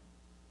picture.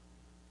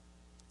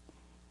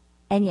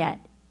 And yet,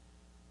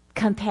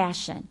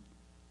 compassion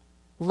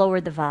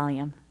lowered the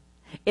volume.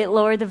 It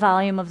lowered the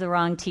volume of the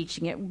wrong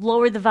teaching. It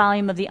lowered the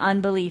volume of the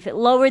unbelief. It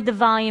lowered the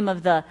volume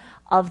of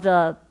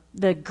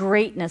the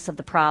greatness of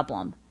the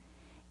problem.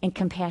 And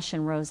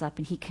compassion rose up,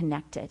 and he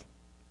connected.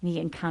 And he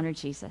encountered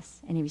Jesus,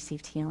 and he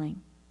received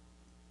healing.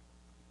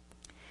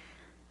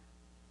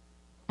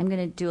 I'm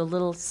going to do a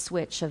little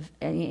switch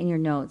in your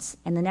notes.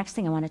 And the next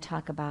thing I want to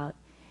talk about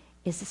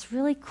is this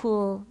really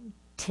cool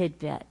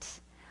tidbit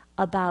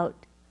about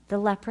the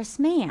leprous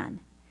man.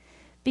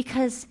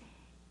 Because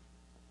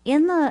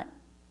in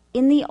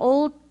the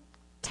Old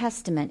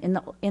Testament,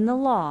 in the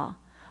law,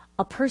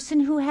 a person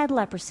who had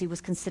leprosy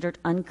was considered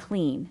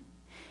unclean.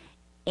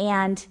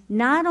 And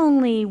not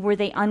only were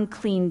they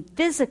unclean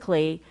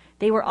physically,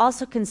 they were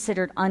also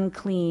considered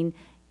unclean,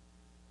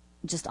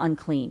 just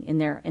unclean in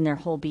their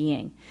whole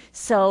being.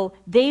 So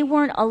they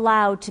weren't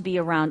allowed to be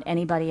around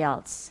anybody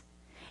else.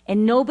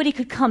 And nobody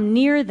could come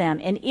near them.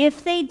 And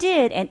if they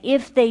did, and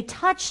if they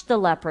touched the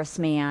leprous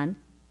man,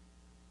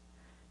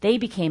 they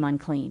became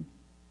unclean.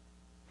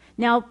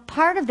 Now,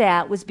 part of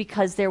that was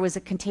because there was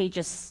a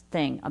contagious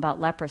thing about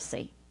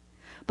leprosy.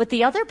 But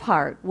the other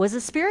part was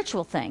a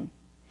spiritual thing.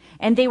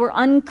 And they were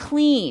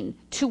unclean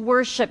to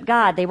worship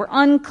God. They were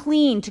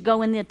unclean to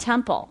go in the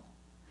temple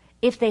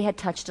if they had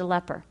touched a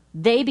leper.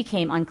 They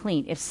became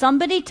unclean. If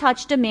somebody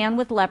touched a man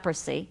with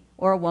leprosy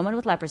or a woman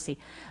with leprosy,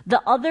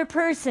 the other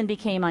person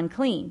became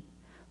unclean.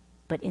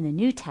 But in the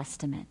New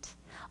Testament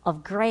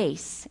of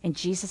grace, and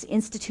Jesus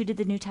instituted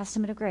the New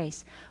Testament of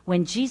grace,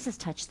 when Jesus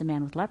touched the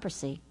man with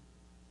leprosy,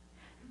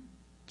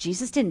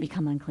 Jesus didn't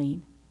become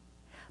unclean,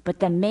 but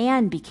the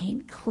man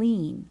became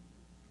clean.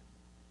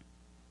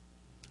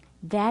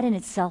 That in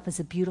itself is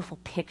a beautiful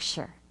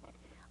picture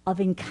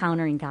of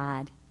encountering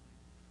God.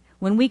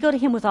 When we go to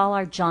him with all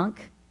our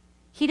junk,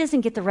 he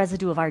doesn't get the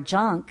residue of our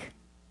junk,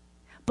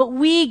 but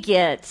we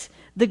get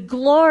the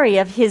glory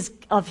of his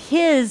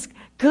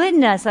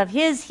goodness, of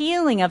his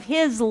healing, of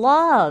his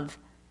love.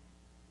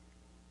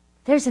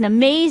 There's an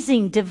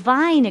amazing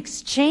divine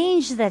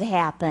exchange that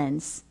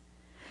happens.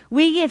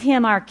 We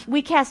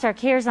cast our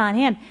cares on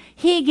him.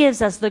 He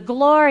gives us the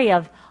glory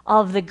of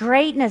the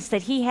greatness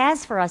that he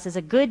has for us as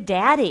a good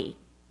daddy.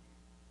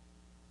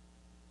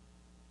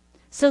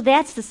 So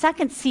that's the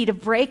second seed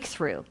of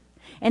breakthrough.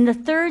 And the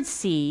third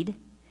seed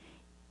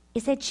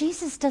is that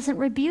Jesus doesn't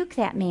rebuke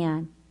that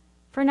man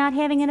for not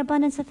having an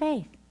abundance of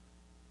faith.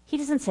 He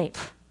doesn't say,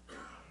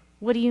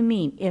 what do you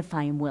mean, if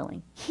I am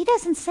willing? He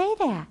doesn't say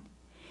that.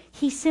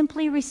 He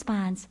simply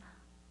responds,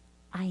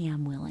 I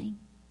am willing.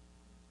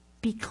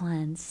 Be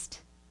cleansed.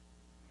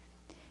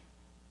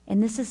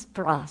 And this is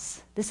for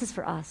us. This is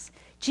for us.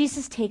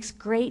 Jesus takes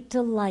great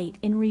delight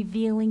in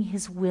revealing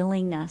his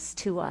willingness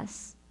to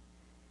us.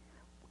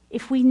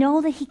 If we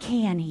know that he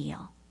can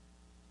heal,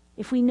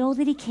 if we know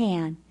that he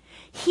can,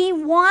 he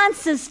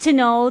wants us to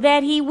know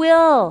that he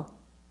will.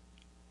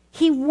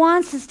 He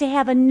wants us to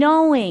have a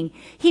knowing.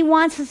 He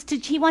wants to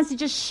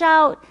just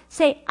shout,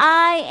 say,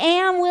 I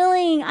am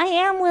willing, I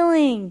am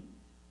willing.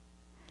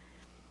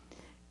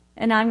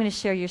 And I'm going to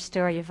share your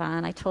story,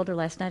 Yvonne. I told her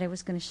last night I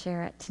was going to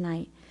share it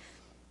tonight.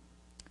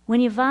 When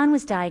Yvonne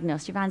was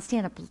diagnosed, Yvonne,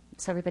 stand up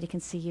so everybody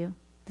can see you.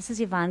 This is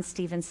Yvonne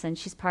Stevenson.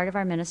 She's part of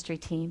our ministry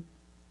team.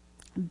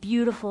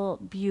 Beautiful,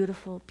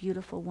 beautiful,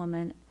 beautiful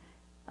woman.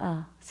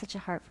 Such a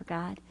heart for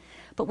God.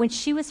 But when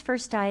she was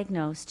first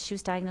diagnosed, she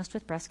was diagnosed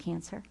with breast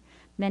cancer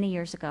many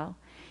years ago.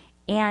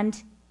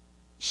 And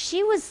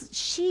she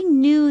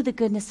knew the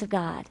goodness of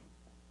God.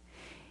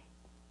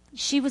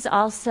 She was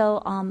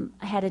also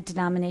had a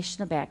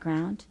denominational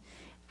background.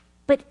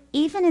 But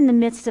even in the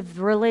midst of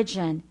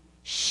religion,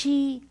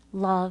 she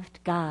loved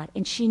God.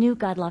 And she knew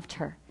God loved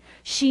her.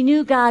 She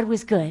knew God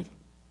was good.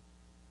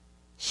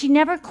 She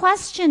never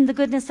questioned the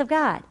goodness of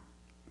God.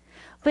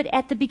 But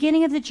at the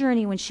beginning of the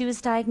journey, when she was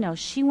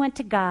diagnosed, she went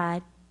to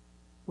God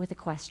with a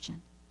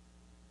question.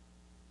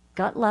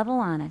 Gut level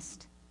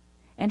honest.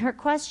 And her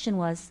question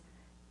was,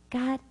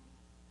 God,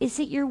 is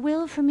it your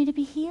will for me to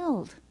be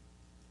healed?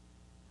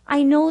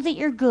 I know that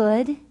you're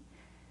good.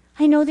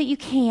 I know that you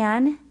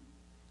can.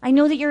 I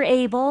know that you're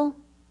able.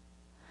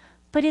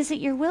 But is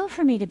it your will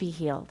for me to be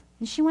healed?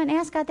 And she went and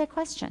asked God that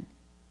question.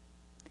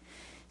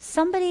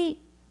 Somebody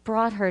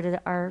brought her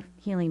to our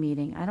healing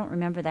meeting. I don't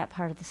remember that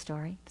part of the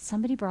story. But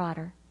somebody brought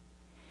her.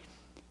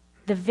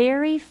 The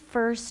very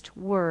first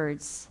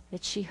words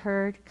that she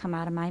heard come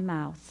out of my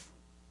mouth,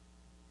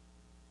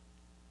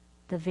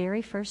 the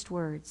very first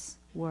words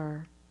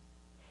were,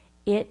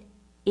 it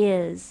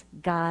is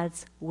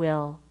God's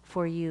will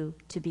for you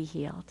to be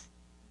healed.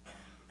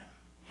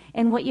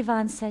 And what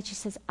Yvonne said, she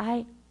says,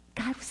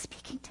 God was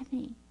speaking to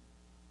me.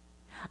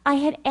 I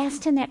had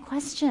asked him that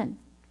question.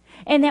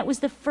 And that was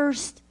the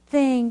first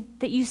thing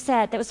that you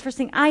said. That was the first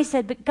thing I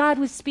said, but God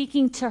was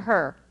speaking to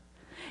her.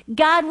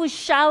 God was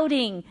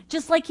shouting,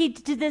 just like he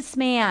did this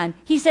man.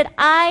 He said,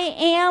 I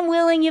am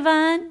willing,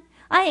 Yvonne.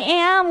 I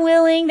am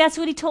willing. That's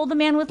what he told the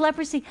man with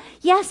leprosy.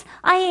 Yes,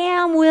 I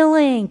am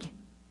willing.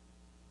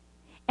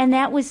 And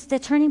that was the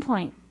turning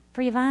point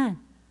for Yvonne.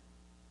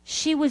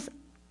 She was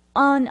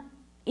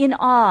in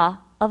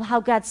awe of how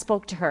God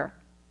spoke to her.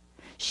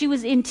 She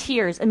was in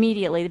tears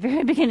immediately, the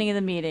very beginning of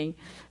the meeting.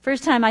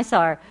 First time I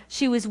saw her,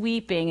 she was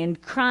weeping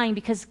and crying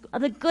because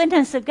of the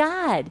goodness of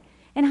God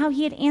and how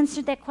he had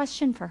answered that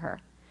question for her.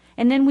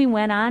 And then we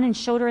went on and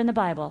showed her in the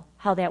Bible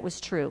how that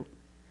was true.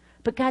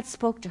 But God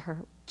spoke to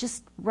her,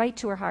 just right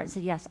to her heart, and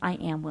said, yes, I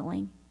am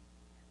willing.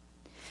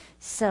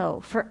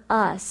 So for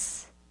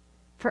us,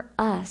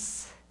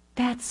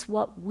 that's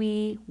what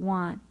we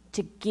want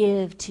to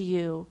give to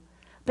you,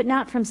 but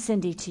not from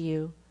Cindy to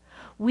you.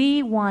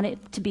 We want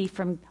it to be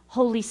from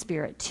Holy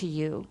Spirit to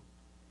you,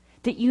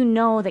 that you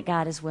know that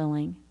God is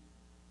willing,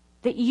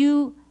 that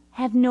you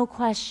have no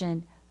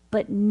question,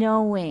 but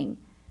knowing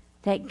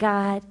that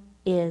God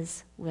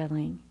is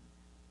willing.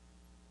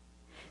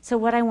 So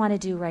what I want to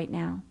do right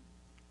now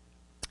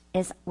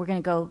is we're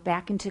going to go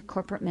back into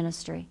corporate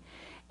ministry,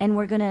 and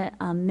we're going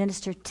to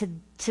minister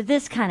to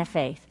this kind of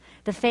faith,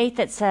 the faith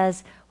that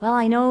says, well,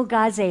 I know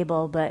God's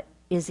able, but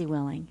is he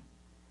willing?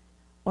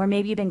 Or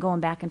maybe you've been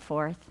going back and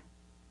forth.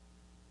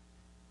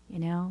 You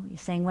know, you're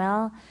saying,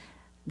 well,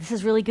 this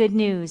is really good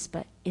news,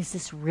 but is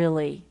this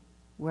really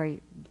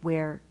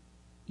where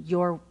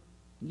your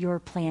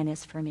plan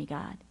is for me,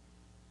 God?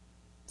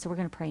 So we're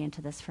going to pray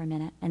into this for a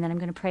minute, and then I'm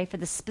going to pray for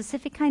the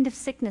specific kind of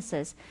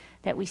sicknesses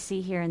that we see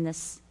here in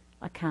this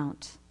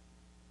account.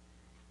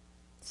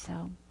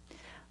 So,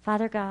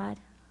 Father God,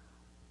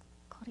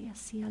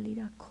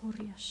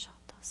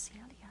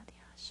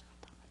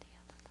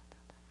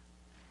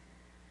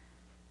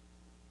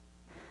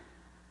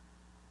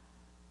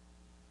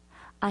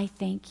 I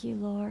thank you,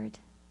 Lord.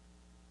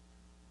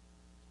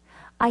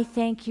 I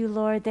thank you,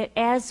 Lord, that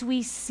as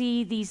we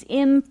see these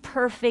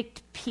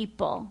imperfect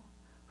people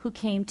who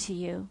came to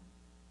you,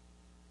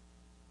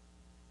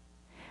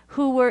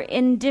 who were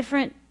in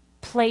different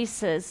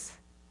places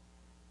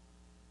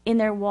in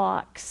their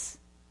walks,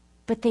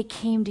 but they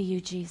came to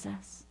you,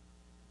 Jesus.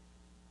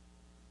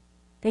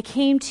 They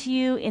came to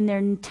you in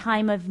their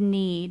time of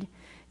need.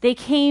 They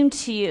came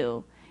to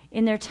you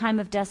in their time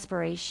of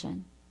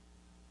desperation.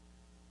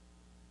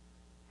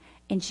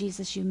 And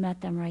Jesus, you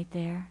met them right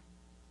there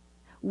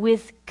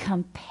with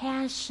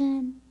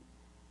compassion,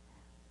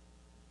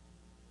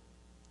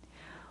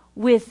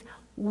 with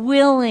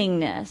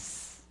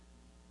willingness,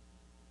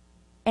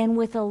 and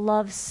with a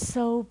love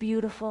so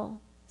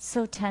beautiful,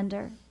 so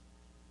tender,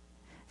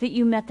 that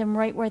you met them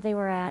right where they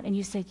were at, and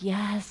you said,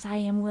 yes, I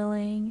am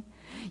willing.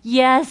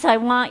 Yes, I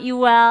want you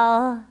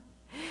well.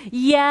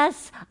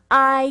 Yes,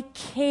 I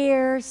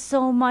care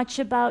so much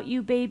about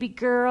you, baby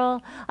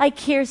girl. I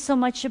care so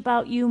much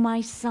about you,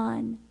 my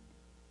son.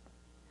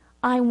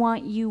 I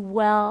want you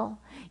well,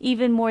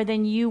 even more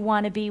than you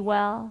want to be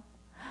well.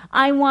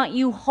 I want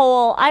you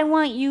whole. I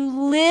want you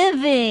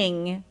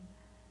living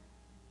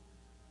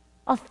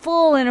a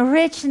full and a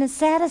rich and a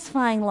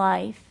satisfying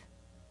life.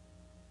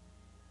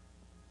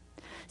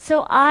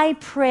 So I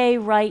pray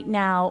right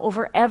now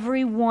over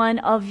every one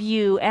of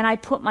you, and I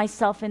put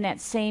myself in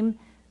that same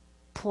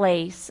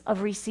place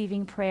of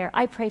receiving prayer.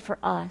 I pray for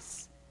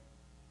us,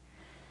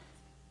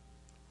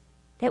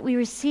 that we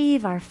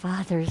receive our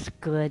Father's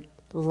good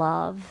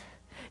love,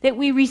 that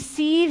we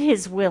receive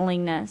his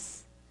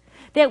willingness,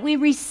 that we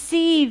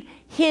receive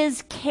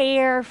his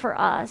care for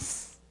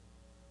us,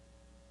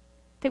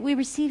 that we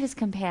receive his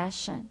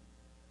compassion,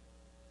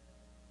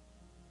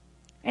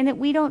 and that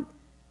we don't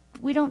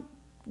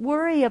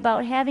worry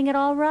about having it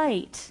all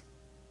right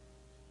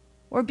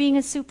or being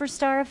a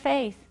superstar of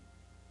faith.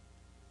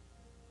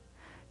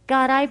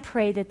 God, I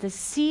pray that the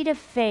seed of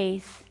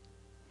faith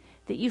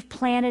that you've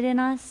planted in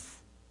us,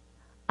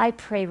 I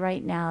pray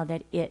right now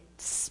that it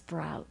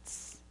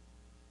sprouts,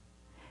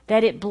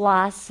 that it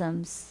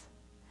blossoms,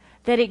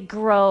 that it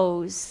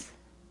grows,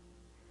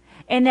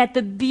 and that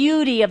the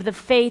beauty of the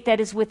faith that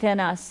is within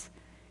us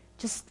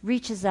just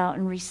reaches out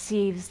and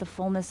receives the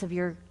fullness of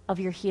your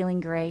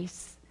healing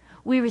grace.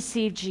 We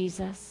receive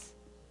Jesus.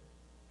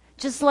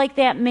 Just like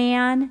that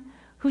man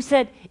who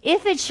said,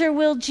 if it's your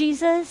will,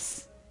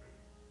 Jesus,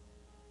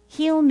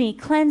 heal me,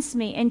 cleanse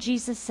me. And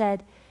Jesus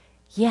said,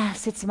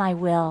 yes, it's my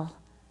will.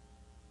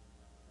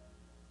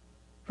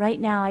 Right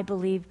now, I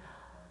believe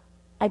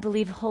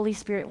Holy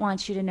Spirit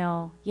wants you to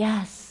know,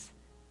 yes,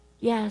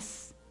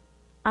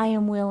 I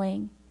am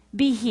willing.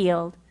 Be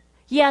healed.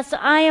 Yes,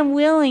 I am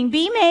willing.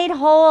 Be made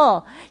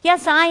whole.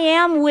 Yes, I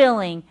am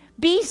willing.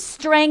 Be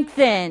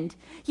strengthened.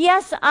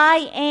 Yes,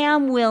 I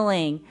am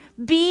willing.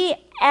 Be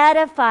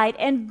edified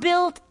and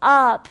built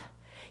up.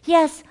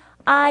 Yes,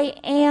 I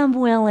am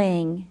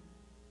willing.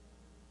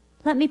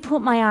 Let me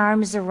put my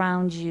arms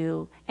around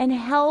you and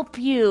help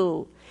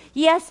you.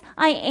 Yes,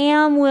 I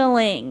am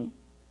willing.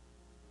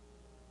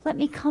 Let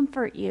me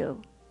comfort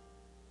you.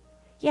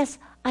 Yes,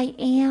 I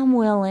am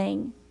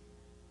willing.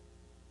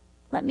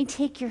 Let me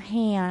take your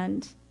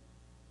hand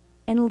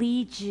and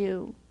lead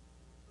you.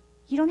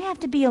 You don't have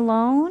to be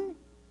alone.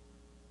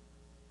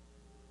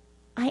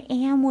 I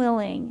am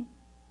willing.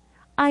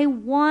 I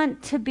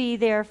want to be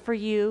there for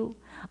you.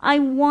 I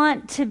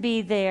want to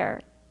be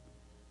there.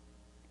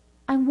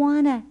 I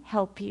want to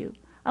help you.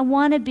 I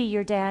want to be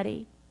your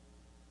daddy.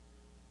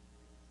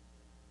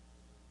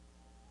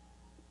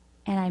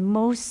 And I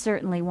most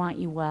certainly want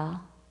you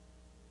well.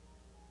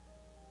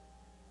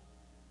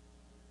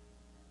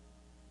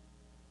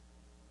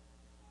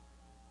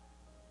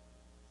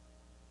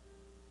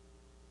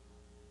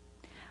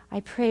 I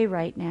pray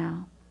right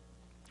now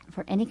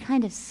for any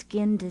kind of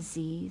skin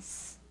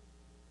disease,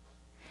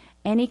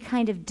 any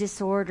kind of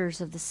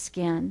disorders of the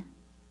skin.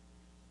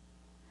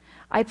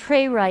 I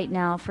pray right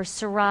now for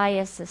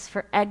psoriasis,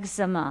 for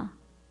eczema,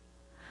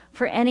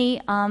 for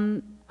any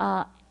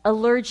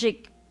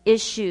allergic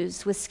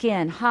issues with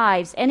skin,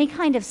 hives, any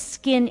kind of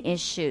skin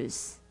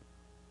issues.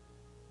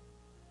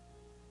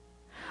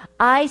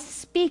 I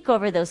speak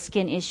over those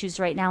skin issues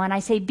right now and I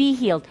say, be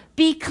healed,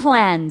 be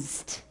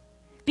cleansed,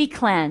 be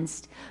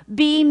cleansed,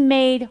 be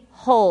made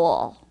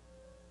whole.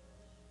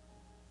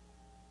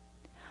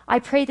 I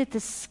pray that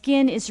the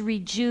skin is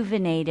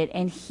rejuvenated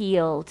and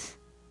healed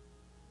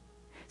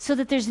so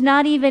that there's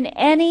not even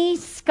any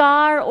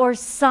scar or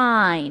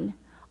sign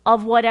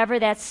of whatever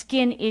that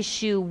skin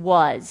issue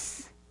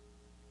was.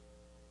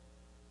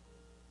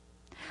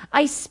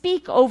 I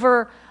speak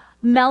over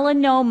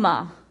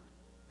melanoma.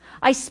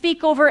 I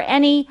speak over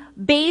any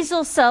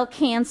basal cell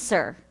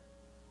cancer.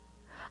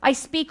 I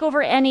speak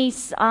over any,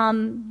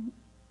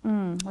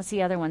 what's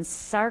the other one?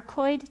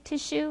 Sarcoid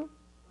tissue?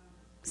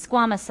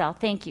 Squamous cell,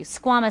 thank you,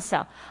 squamous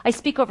cell. I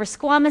speak over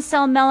squamous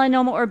cell,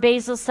 melanoma, or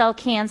basal cell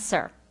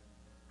cancer.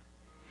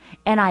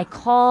 And I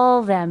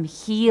call them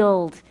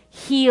healed,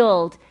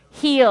 healed,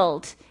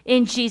 healed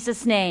in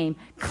Jesus' name.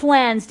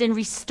 Cleansed and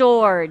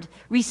restored,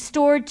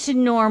 restored to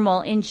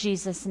normal in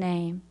Jesus'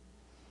 name.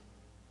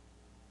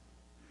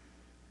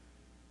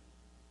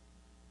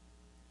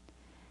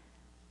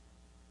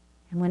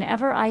 And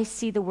whenever I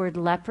see the word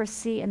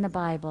leprosy in the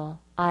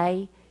Bible,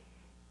 I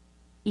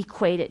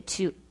equate it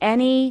to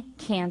any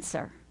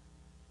cancer.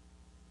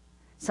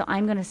 So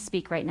I'm going to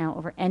speak right now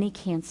over any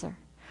cancer.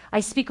 I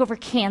speak over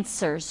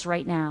cancers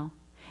right now.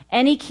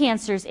 Any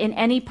cancers in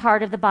any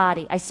part of the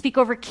body. I speak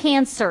over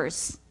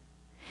cancers.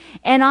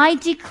 And I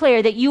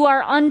declare that you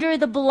are under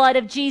the blood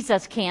of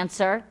Jesus,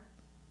 cancer.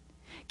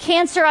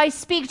 Cancer, I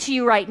speak to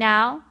you right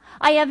now.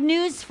 I have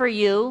news for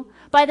you.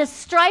 By the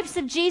stripes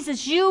of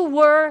Jesus, you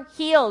were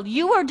healed.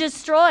 You were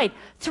destroyed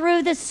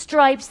through the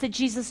stripes that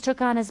Jesus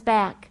took on his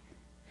back.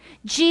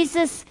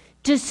 Jesus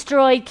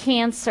destroyed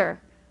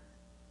cancer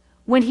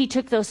when he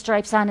took those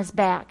stripes on his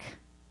back.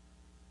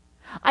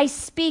 I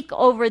speak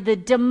over the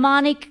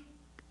demonic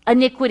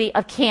iniquity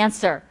of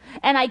cancer,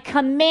 and I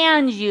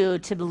command you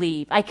to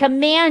believe. I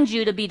command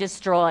you to be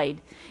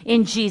destroyed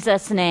in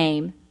Jesus'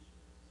 name.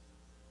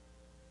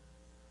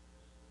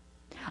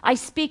 I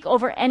speak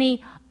over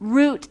any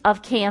root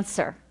of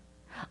cancer.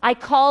 I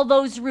call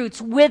those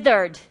roots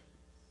withered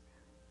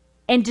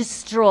and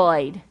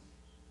destroyed.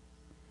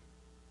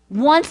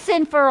 Once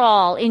and for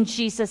all, in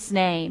Jesus'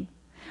 name.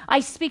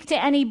 I speak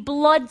to any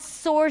blood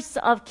source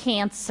of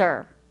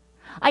cancer.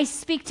 I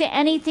speak to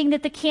anything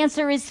that the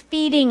cancer is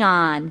feeding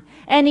on,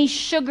 any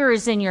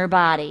sugars in your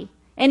body,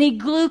 any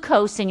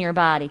glucose in your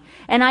body.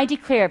 And I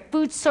declare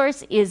food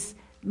source is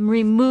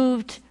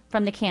removed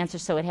from the cancer,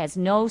 so it has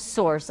no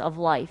source of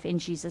life in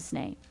Jesus'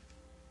 name.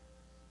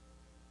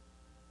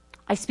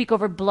 I speak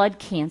over blood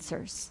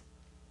cancers.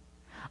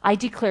 I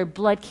declare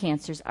blood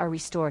cancers are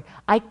restored.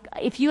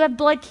 If you have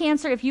blood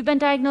cancer, if you've been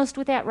diagnosed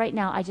with that right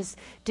now, I just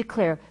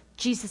declare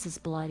Jesus'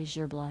 blood is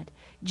your blood.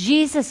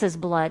 Jesus'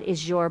 blood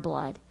is your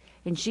blood.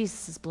 And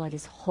Jesus' blood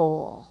is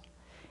whole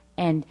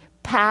and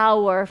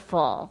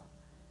powerful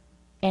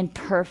and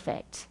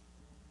perfect.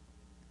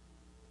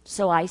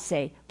 So I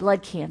say,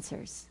 blood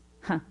cancers.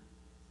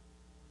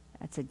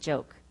 That's a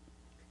joke.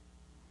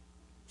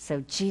 So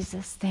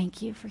Jesus,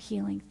 thank you for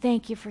healing.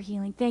 Thank you for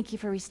healing. Thank you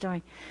for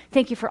restoring.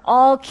 Thank you for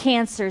all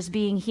cancers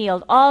being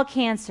healed, all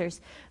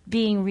cancers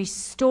being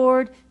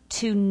restored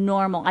to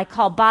normal. I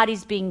call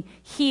bodies being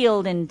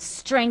healed and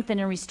strengthened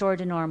and restored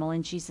to normal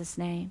in Jesus'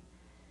 name.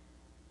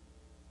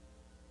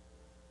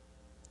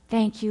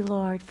 Thank you,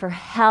 Lord, for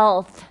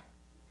health,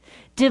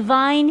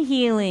 divine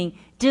healing,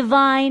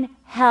 divine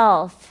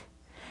health.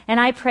 And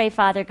I pray,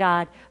 Father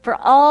God, for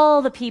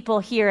all the people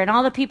here and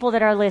all the people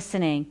that are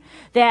listening,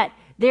 that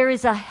there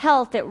is a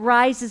health that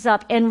rises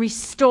up and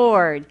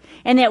restored,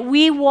 and that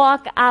we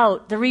walk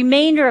out the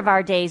remainder of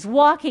our days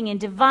walking in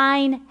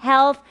divine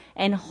health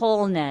and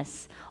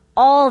wholeness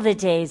all the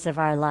days of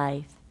our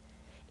life.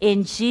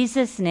 In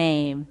Jesus'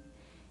 name,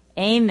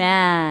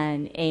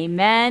 amen,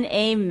 amen,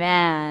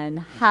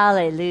 amen.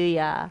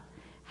 Hallelujah,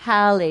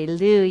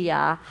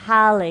 hallelujah,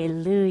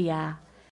 hallelujah.